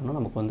ஃபங்க்ஷன் என்ன பண்ணணும்,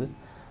 நமக்கு வந்து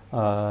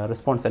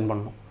ரெஸ்பான்ஸ் சென்ட்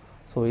பண்ணணும்.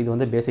 ஸோ இது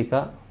வந்து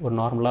பேசிக்காக ஒரு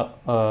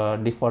நார்மலாக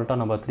டிஃபால்ட்டாக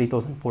நம்ம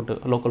 3000 போட்டு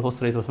லோக்கல்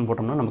ஹோஸ்ட் 3000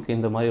 போட்டோம்னா நமக்கு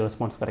இந்த மாதிரி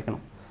ரெஸ்பான்ஸ்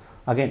கிடைக்கணும்.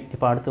 அகைன்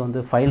இப்போ அடுத்து வந்து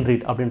ஃபைல்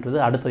ரீட் அப்படின்றது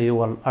அடுத்த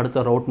யூஆர்எல்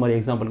அடுத்த ரவுட் மாதிரி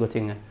எக்ஸாம்பிளுக்கு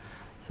வச்சுங்க.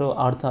 ஸோ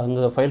அடுத்து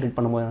அங்கே ஃபைல் ரீட்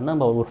பண்ணும்போது என்னென்னா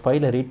நம்ம ஒரு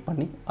ஃபைலை ரீட்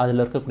பண்ணி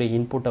அதில் இருக்கக்கூடிய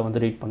இன்புட்டை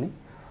வந்து ரீட் பண்ணி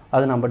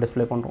அதை நம்ம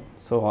டிஸ்பிளே பண்ணுறோம்.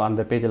 ஸோ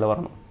அந்த பேஜில்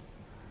வரணும்.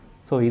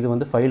 ஸோ இது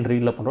வந்து ஃபைல்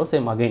ரீடில் பண்ணுறோம்.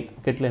 சேம் அகைன்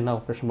கெட்டில் என்ன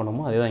ஆப்ரேஷன்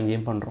பண்ணுமோ அதே தான்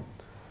இங்கேயும் பண்ணுறோம்.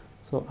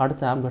 ஸோ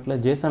அடுத்த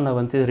ஆப்கட்டில் ஜேசனை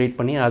வந்து ரீட்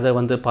பண்ணி அதை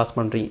வந்து பாஸ்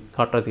பண்ணுறீங்க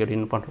காட்டுறதுக்கு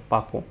அப்படின்னு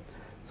பார்ப்போம்.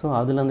 ஸோ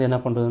அதுலேருந்து என்ன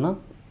பண்ணுறதுன்னா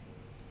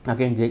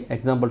அகைன்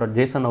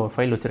example.json ஒரு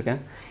ஃபைல்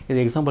வச்சுருக்கேன். இது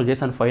எக்ஸாம்பிள்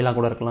ஜேசன் ஃபைலாக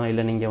கூட இருக்கலாம்.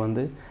 இல்லை நீங்கள்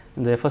வந்து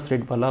இந்த FS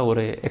ரீட் பண்ணலாம்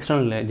ஒரு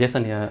எக்ஸ்டர்னல்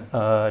ஜேசன்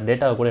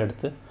டேட்டாவை கூட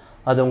எடுத்து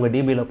அதை உங்கள்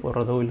டிபியில்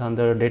போடுறதோ இல்லை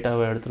அந்த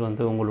டேட்டாவை எடுத்துகிட்டு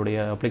வந்து உங்களுடைய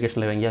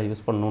அப்ளிகேஷனில் எங்கேயாவது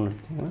யூஸ் பண்ணணும்னு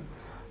எடுத்திங்கன்னா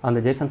அந்த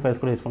ஜேசன்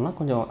ஃபைல்ஸ் கூட யூஸ் பண்ணலாம்.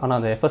 கொஞ்சம் ஆனால்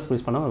அந்த FS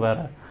யூஸ் பண்ணால்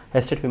வேறு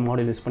HTTP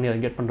மாடியூல் யூஸ் பண்ணி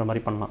அதை கெட் பண்ணுற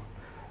மாதிரி பண்ணலாம்.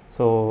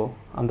 ஸோ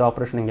அந்த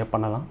ஆப்ரேஷன் இங்கே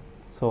பண்ணலாம்.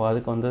 ஸோ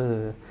அதுக்கு வந்து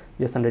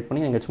ஜேசன் ரீட்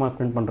பண்ணி நீங்கள் சும்மா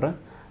பிரிண்ட் பண்ணுறேன்.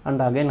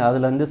 அண்ட் அகைன்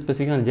அதில் வந்து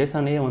ஸ்பெசிஃபிக்காக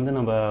ஜேசானே வந்து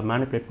நம்ம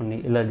மேனிப்புலேட் பண்ணி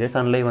இல்லை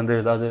ஜேசான்லேயே வந்து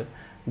ஏதாவது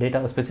டேட்டா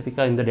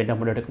ஸ்பெசிஃபிக்காக இந்த டேட்டா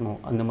மட்டும் எடுக்கணும்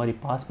அந்த மாதிரி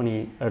பாஸ் பண்ணி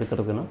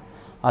எடுக்கிறதுன்னா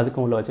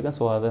அதுக்கும் உள்ள வச்சுக்கேன்.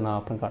 ஸோ அதை நான்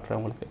அப்புறம் காட்டுறேன்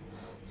உங்களுக்கு.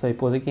 ஸோ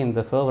இப்போதைக்கு இந்த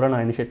சர்வரை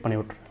நான் இனிஷியேட் பண்ணி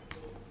விட்டுறேன்.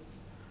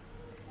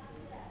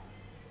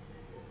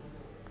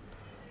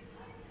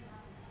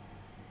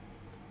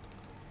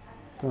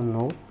 ஸோ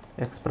நோட்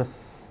எக்ஸ்பிரஸ்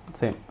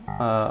சேம்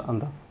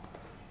அந்த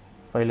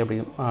ஃபைல் எப்படி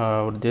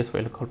ஒரு ஜேஸ்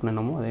ஃபைலுக்கு கால்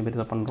பண்ணினோமோ அதேமாரி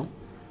தான் பண்ணுறோம்.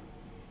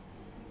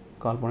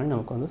 கால் பண்ணி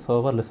நமக்கு வந்து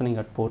சர்வர் லிசனிங்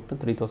அட் போர்ட்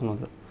 3000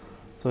 வந்து.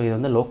 ஸோ இது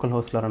வந்து லோக்கல்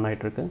ஹோஸ்ட்டில் ரன்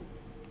ஆகிட்டுருக்கு.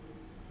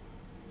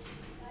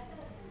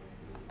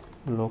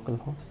 Local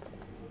host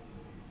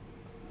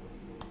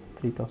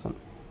 3000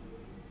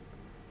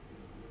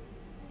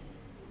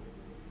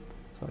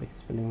 sorry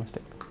spelling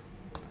mistake.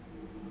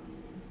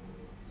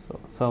 So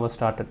server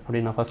started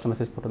அப்படின்னு நான் ஃபஸ்ட்டு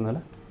மெசேஜ்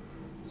போட்டிருந்தேன்.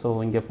 ஸோ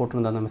இங்கே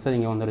போட்டிருந்த அந்த மெசேஜ்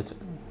இங்கே வந்துடுச்சு.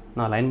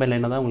 நான் லைன் பை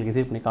லைனாக தான் உங்களுக்கு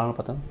ஈஸி பண்ணி காரணம்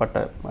பார்த்தேன். பட்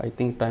ஐ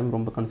திங்க் டைம்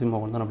ரொம்ப கன்சியூம்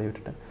ஆகும் தான் அப்படியே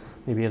விட்டுட்டேன்.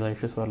 மேபி ஏதாவது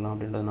இஷ்யூஸ் வரலாம்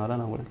அப்படின்றதுனால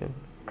நான் உங்களுக்கு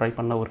ட்ரை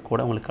பண்ண ஒரு கூட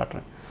உங்களுக்கு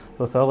காட்டுறேன்.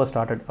 ஸோ சர்வர்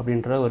ஸ்டார்டட்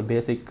அப்படின்ற ஒரு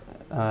பேசிக்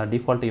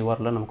டிஃபால்ட்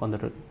யூஆர்எல் நமக்கு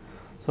வந்துட்டு.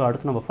 ஸோ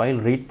அடுத்து நம்ம ஃபைல்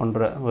ரீட்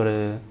பண்ணுற ஒரு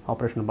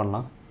ஆப்ரேஷன்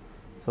பண்ணலாம்.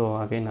 So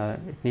again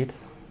it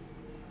needs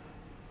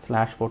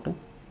slash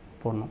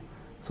போடணும்.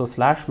 ஸோ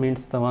ஸ்லாஷ்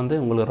மீன்ஸ் தான் வந்து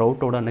உங்களுக்கு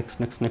ரவுட்டோட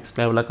நெக்ஸ்ட்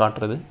லெவலில்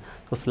காட்டுறது.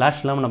 ஸோ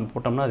ஸ்லாஷ் இல்லாமல் நம்ம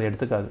போட்டோம்னா அது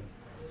எடுத்துக்காது.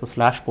 ஸோ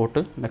ஸ்லாஷ் போட்டு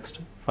நெக்ஸ்ட்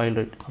ஃபைல்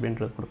ரீட்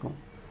அப்படின்றது கொடுக்கணும்.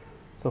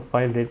 ஸோ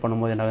ஃபைல் ரீட்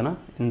பண்ணும்போது என்ன ஆகுதுன்னா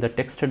இந்த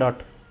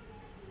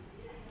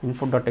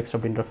text.input.txt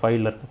அப்படின்ற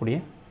ஃபைலில் இருக்கக்கூடிய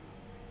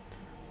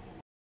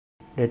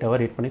டேட்டாவை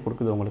ரீட் பண்ணி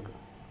கொடுக்குது உங்களுக்கு.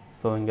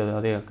 ஸோ இங்கே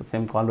அதே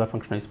சேம் கால்பேக்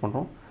ஃபங்க்ஷனை யூஸ்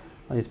பண்ணுறோம்.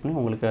 அதை யூஸ் பண்ணி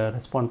உங்களுக்கு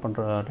ரெஸ்பாண்ட் பண்ணுற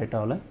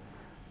டேட்டாவில்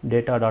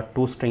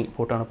data.toString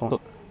போட்டு அனுப்பும்.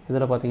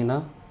 இதில் பார்த்தீங்கன்னா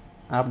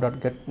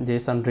app.get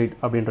json read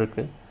அப்படின்னு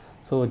இருக்குது.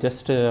 ஸோ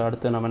ஜஸ்ட்டு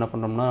அடுத்து நம்ம என்ன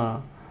பண்ணுறோம்னா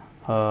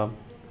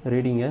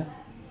ரீடிங்கை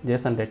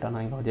ஜேசன் டேட்டா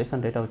நான் இங்கே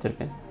ஜேசன் டேட்டா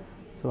வச்சுருக்கேன்.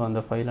 ஸோ அந்த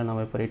ஃபைலை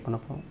நம்ம இப்போ ரீட்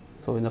பண்ணப்போம்.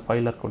 ஸோ இந்த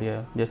ஃபைலில் இருக்கக்கூடிய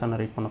ஜேசனை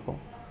ரீட் பண்ணப்போம்.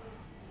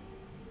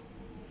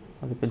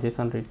 அதுக்கு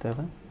ஜேசன் ரீட்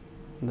தேவை.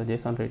 இந்த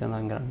ஜேசன் ரீட்டை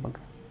நான் இங்கே ரன்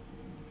பண்ணுறேன்.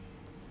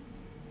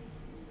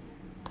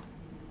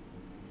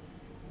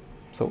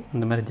 ஸோ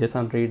இந்த மாதிரி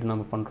ஜேசன் ரீட்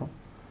நம்ம பண்ணுறோம்.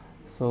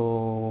 ஸோ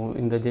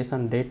இந்த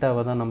ஜேசன்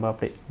டேட்டாவை தான் நம்ம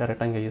அப்படியே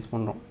டேரெக்டாக இங்கே யூஸ்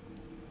பண்ணுறோம்.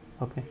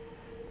 ஓகே,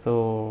 ஸோ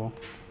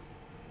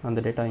அந்த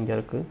டேட்டா இங்கே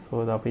இருக்குது. ஸோ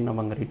அதை அப்படியே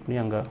நம்ம அங்கே ரீட் பண்ணி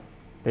அங்கே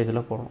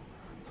பேஜில் போடுறோம்.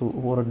 ஸோ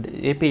ஒரு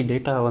ஏபிஐ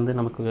டேட்டா வந்து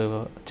நமக்கு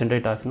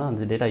ஜென்ரேட் ஆச்சுன்னா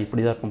அந்த டேட்டா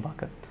இப்படி தான் இருக்கும்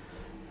பார்க்க.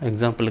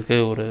 எக்ஸாம்பிளுக்கு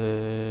ஒரு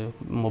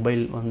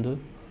மொபைல் வந்து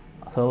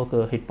சர்வருக்கு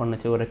ஹிட்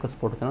பண்ணிச்சு ஒரு ரெக்வஸ்ட்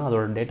போட்டுச்சுன்னா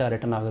அதோட டேட்டா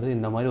ரிட்டன் ஆகுது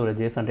இந்த மாதிரி ஒரு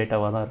ஜேசன்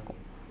டேட்டாவாக தான் இருக்கும்.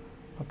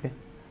 ஓகே,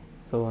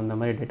 ஸோ அந்த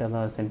மாதிரி டேட்டா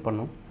தான் சென்ட்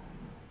பண்ணும்.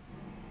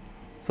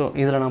 ஸோ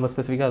இதில் நம்ம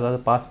ஸ்பெசிஃபிக்காக அதாவது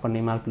பாஸ்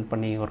பண்ணி மேல்பில்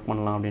பண்ணி ஒர்க்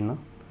பண்ணலாம் அப்படின்னா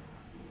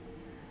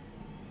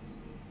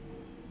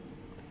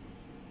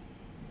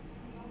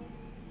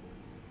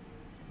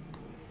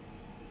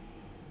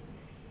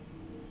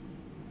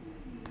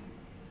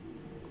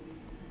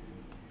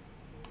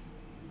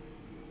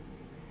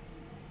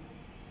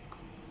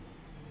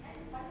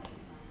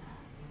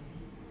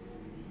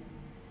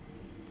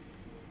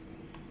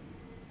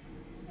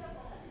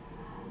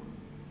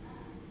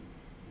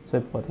ஸோ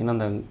இப்போ பார்த்திங்கன்னா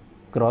அந்த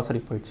க்ராசரி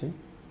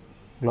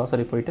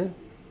போயிட்டு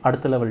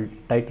அடுத்த லெவல்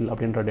டைட்டில்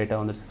அப்படின்ற டேட்டா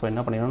வந்துடுச்சு. ஸோ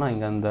என்ன பண்ணிடணும்னா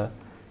இங்கே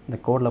இந்த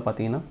கோடில்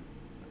பார்த்தீங்கன்னா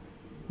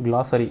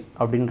க்ளாசரி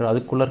அப்படின்ற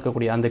அதுக்குள்ளே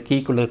இருக்கக்கூடிய அந்த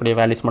கீக்குள்ளே இருக்கக்கூடிய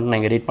வேல்யூஸ் மட்டும்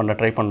நான் இங்கே ரீட் பண்ண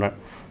ட்ரை பண்ணுறேன்.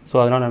 ஸோ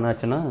அதனால் என்ன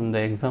ஆச்சுன்னா இந்த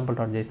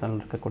example.json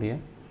இருக்கக்கூடிய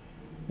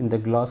இந்த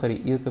க்ளாசரி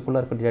இதுக்குள்ளே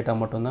இருக்கக்கூடிய டேட்டா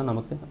மட்டும்தான்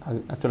நமக்கு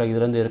ஆக்சுவலாக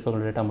இதுலேருந்து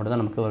இருக்கக்கூடிய டேட்டா மட்டும்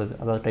தான் நமக்கு வருது.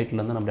 அதாவது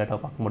டைட்டிலேருந்து நம்ம டேட்டா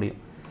பார்க்க முடியும்.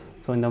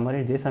 ஸோ இந்த மாதிரி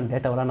ஜேசன்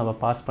டேட்டாவெல்லாம் நம்ம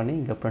பாஸ் பண்ணி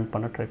இங்கே பிரிண்ட்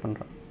பண்ண ட்ரை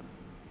பண்ணுறோம்.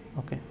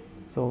 ஓகே,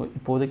 ஸோ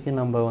இப்போதைக்கு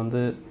நம்ம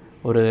வந்து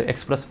ஒரு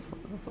எக்ஸ்பிரஸ்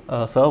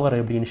சர்வரை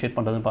எப்படி இனிஷியேட்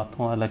பண்ணுறதுன்னு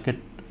பார்த்தோம். அதில்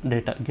கெட்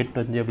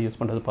வச்சு எப்படி யூஸ்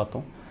பண்ணுறது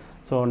பார்த்தோம்.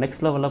 ஸோ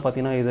நெக்ஸ்ட் லெவலில்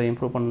பார்த்தீங்கன்னா இதை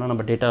இம்ப்ரூவ் பண்ணால்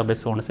நம்ம டேட்டா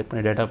பேஸ் ஒன்று செட்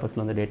பண்ணி டேட்டா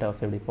பேஸில் வந்து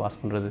டேட்டாஸ் எப்படி பாஸ்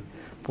பண்ணுறது,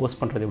 போஸ்ட்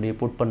பண்ணுறது எப்படி,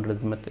 புட் பண்ணுறது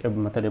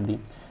மெத்தட் எப்படி,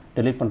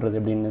 டெலீட் பண்ணுறது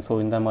எப்படின்னு. ஸோ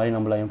இந்த மாதிரி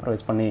நம்மளை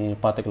இம்ப்ரவைஸ் பண்ணி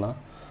பார்த்துக்கலாம்.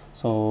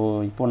 ஸோ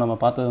இப்போது நம்ம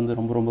பார்த்தது வந்து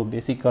ரொம்ப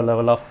பேசிக்காக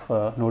லெவல் ஆஃப்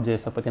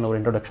நோட்.js பற்றின ஒரு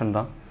இன்ட்ரொடக்ஷன்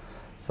தான்.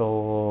 ஸோ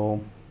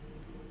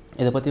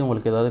இதை பற்றி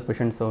உங்களுக்கு ஏதாவது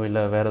கொஷின்ஸோ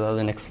இல்லை வேறு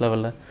ஏதாவது நெக்ஸ்ட்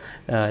லெவலில்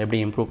எப்படி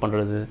இம்ப்ரூவ்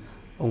பண்ணுறது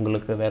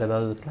உங்களுக்கு வேறு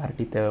ஏதாவது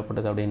கிளாரிட்டி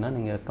தேவைப்படுது அப்படின்னா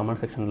நீங்கள்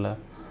கமெண்ட் செக்ஷனில்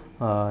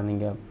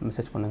நீங்கள்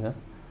மெசேஜ் பண்ணுங்கள்.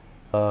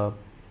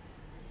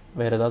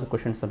 வேறு ஏதாவது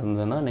கொஷின்ஸ்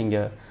இருந்ததுன்னா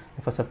நீங்கள்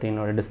FSFTN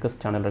டிஸ்கஸ்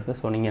சேனல் இருக்குது.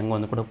 ஸோ நீங்கள் அங்கே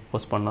வந்து கூட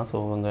போஸ்ட் பண்ணலாம். ஸோ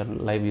அங்கே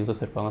லைவ்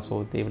யூசர்ஸ் இருப்பாங்க. So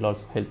they will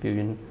also help you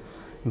in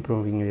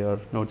improving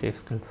your Node.js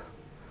skills.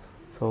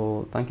 So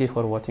thank you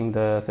for watching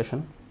the session.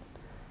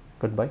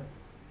 Goodbye.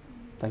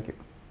 Thank you.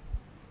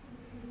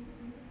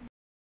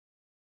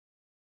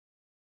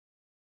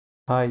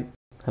 Hi,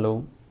 hello,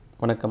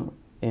 வணக்கம்.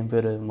 என்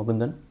பேர்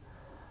முகுந்தன்.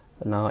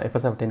 நான்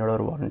FSFTNோட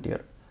ஒரு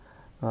வாலண்டியர்.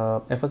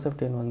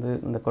 FSFTN வந்து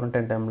இந்த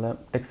குவாரண்டைன் டைமில்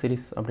டெக்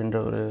சீரிஸ் அப்படின்ற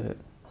ஒரு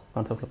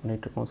கான்செப்டில்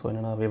பண்ணிகிட்ருக்கோம். ஸோ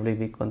என்னென்னா எவ்ரி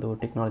வீக் வந்து ஒரு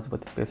டெக்னாலஜி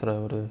பற்றி பேசுகிற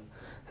ஒரு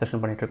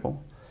செஷன் பண்ணிகிட்ருக்கோம்.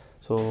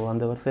 ஸோ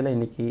அந்த வரிசையில்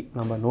இன்றைக்கி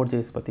நம்ம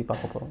Node.js பற்றி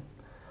பார்க்க போகிறோம்.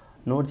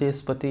 Node.js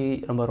பற்றி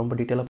நம்ம ரொம்ப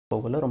டீட்டெயிலாக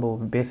போகல, ரொம்ப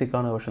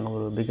பேசிக்கான வெர்ஷன்,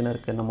 ஒரு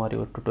பிகினருக்கு என்ன மாதிரி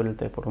ஒரு டுட்டோரியல்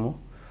தேவைப்படுமோ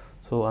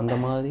ஸோ அந்த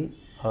மாதிரி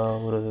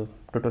ஒரு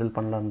டுட்டோரியல்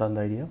பண்ணலான் தான்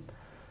அந்த ஐடியா.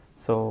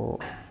 ஸோ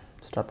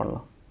ஸ்டார்ட்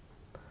பண்ணலாம்.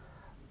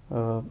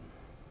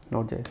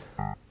 Node.js.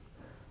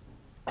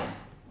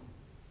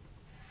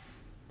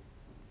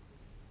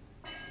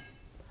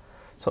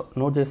 ஸோ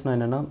Node.jsனால்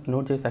என்னென்னா,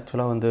 Node.js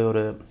ஆக்சுவலாக வந்து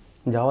ஒரு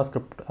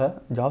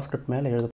ஜாவாஸ்கிரிப்ட் மேலே எழுத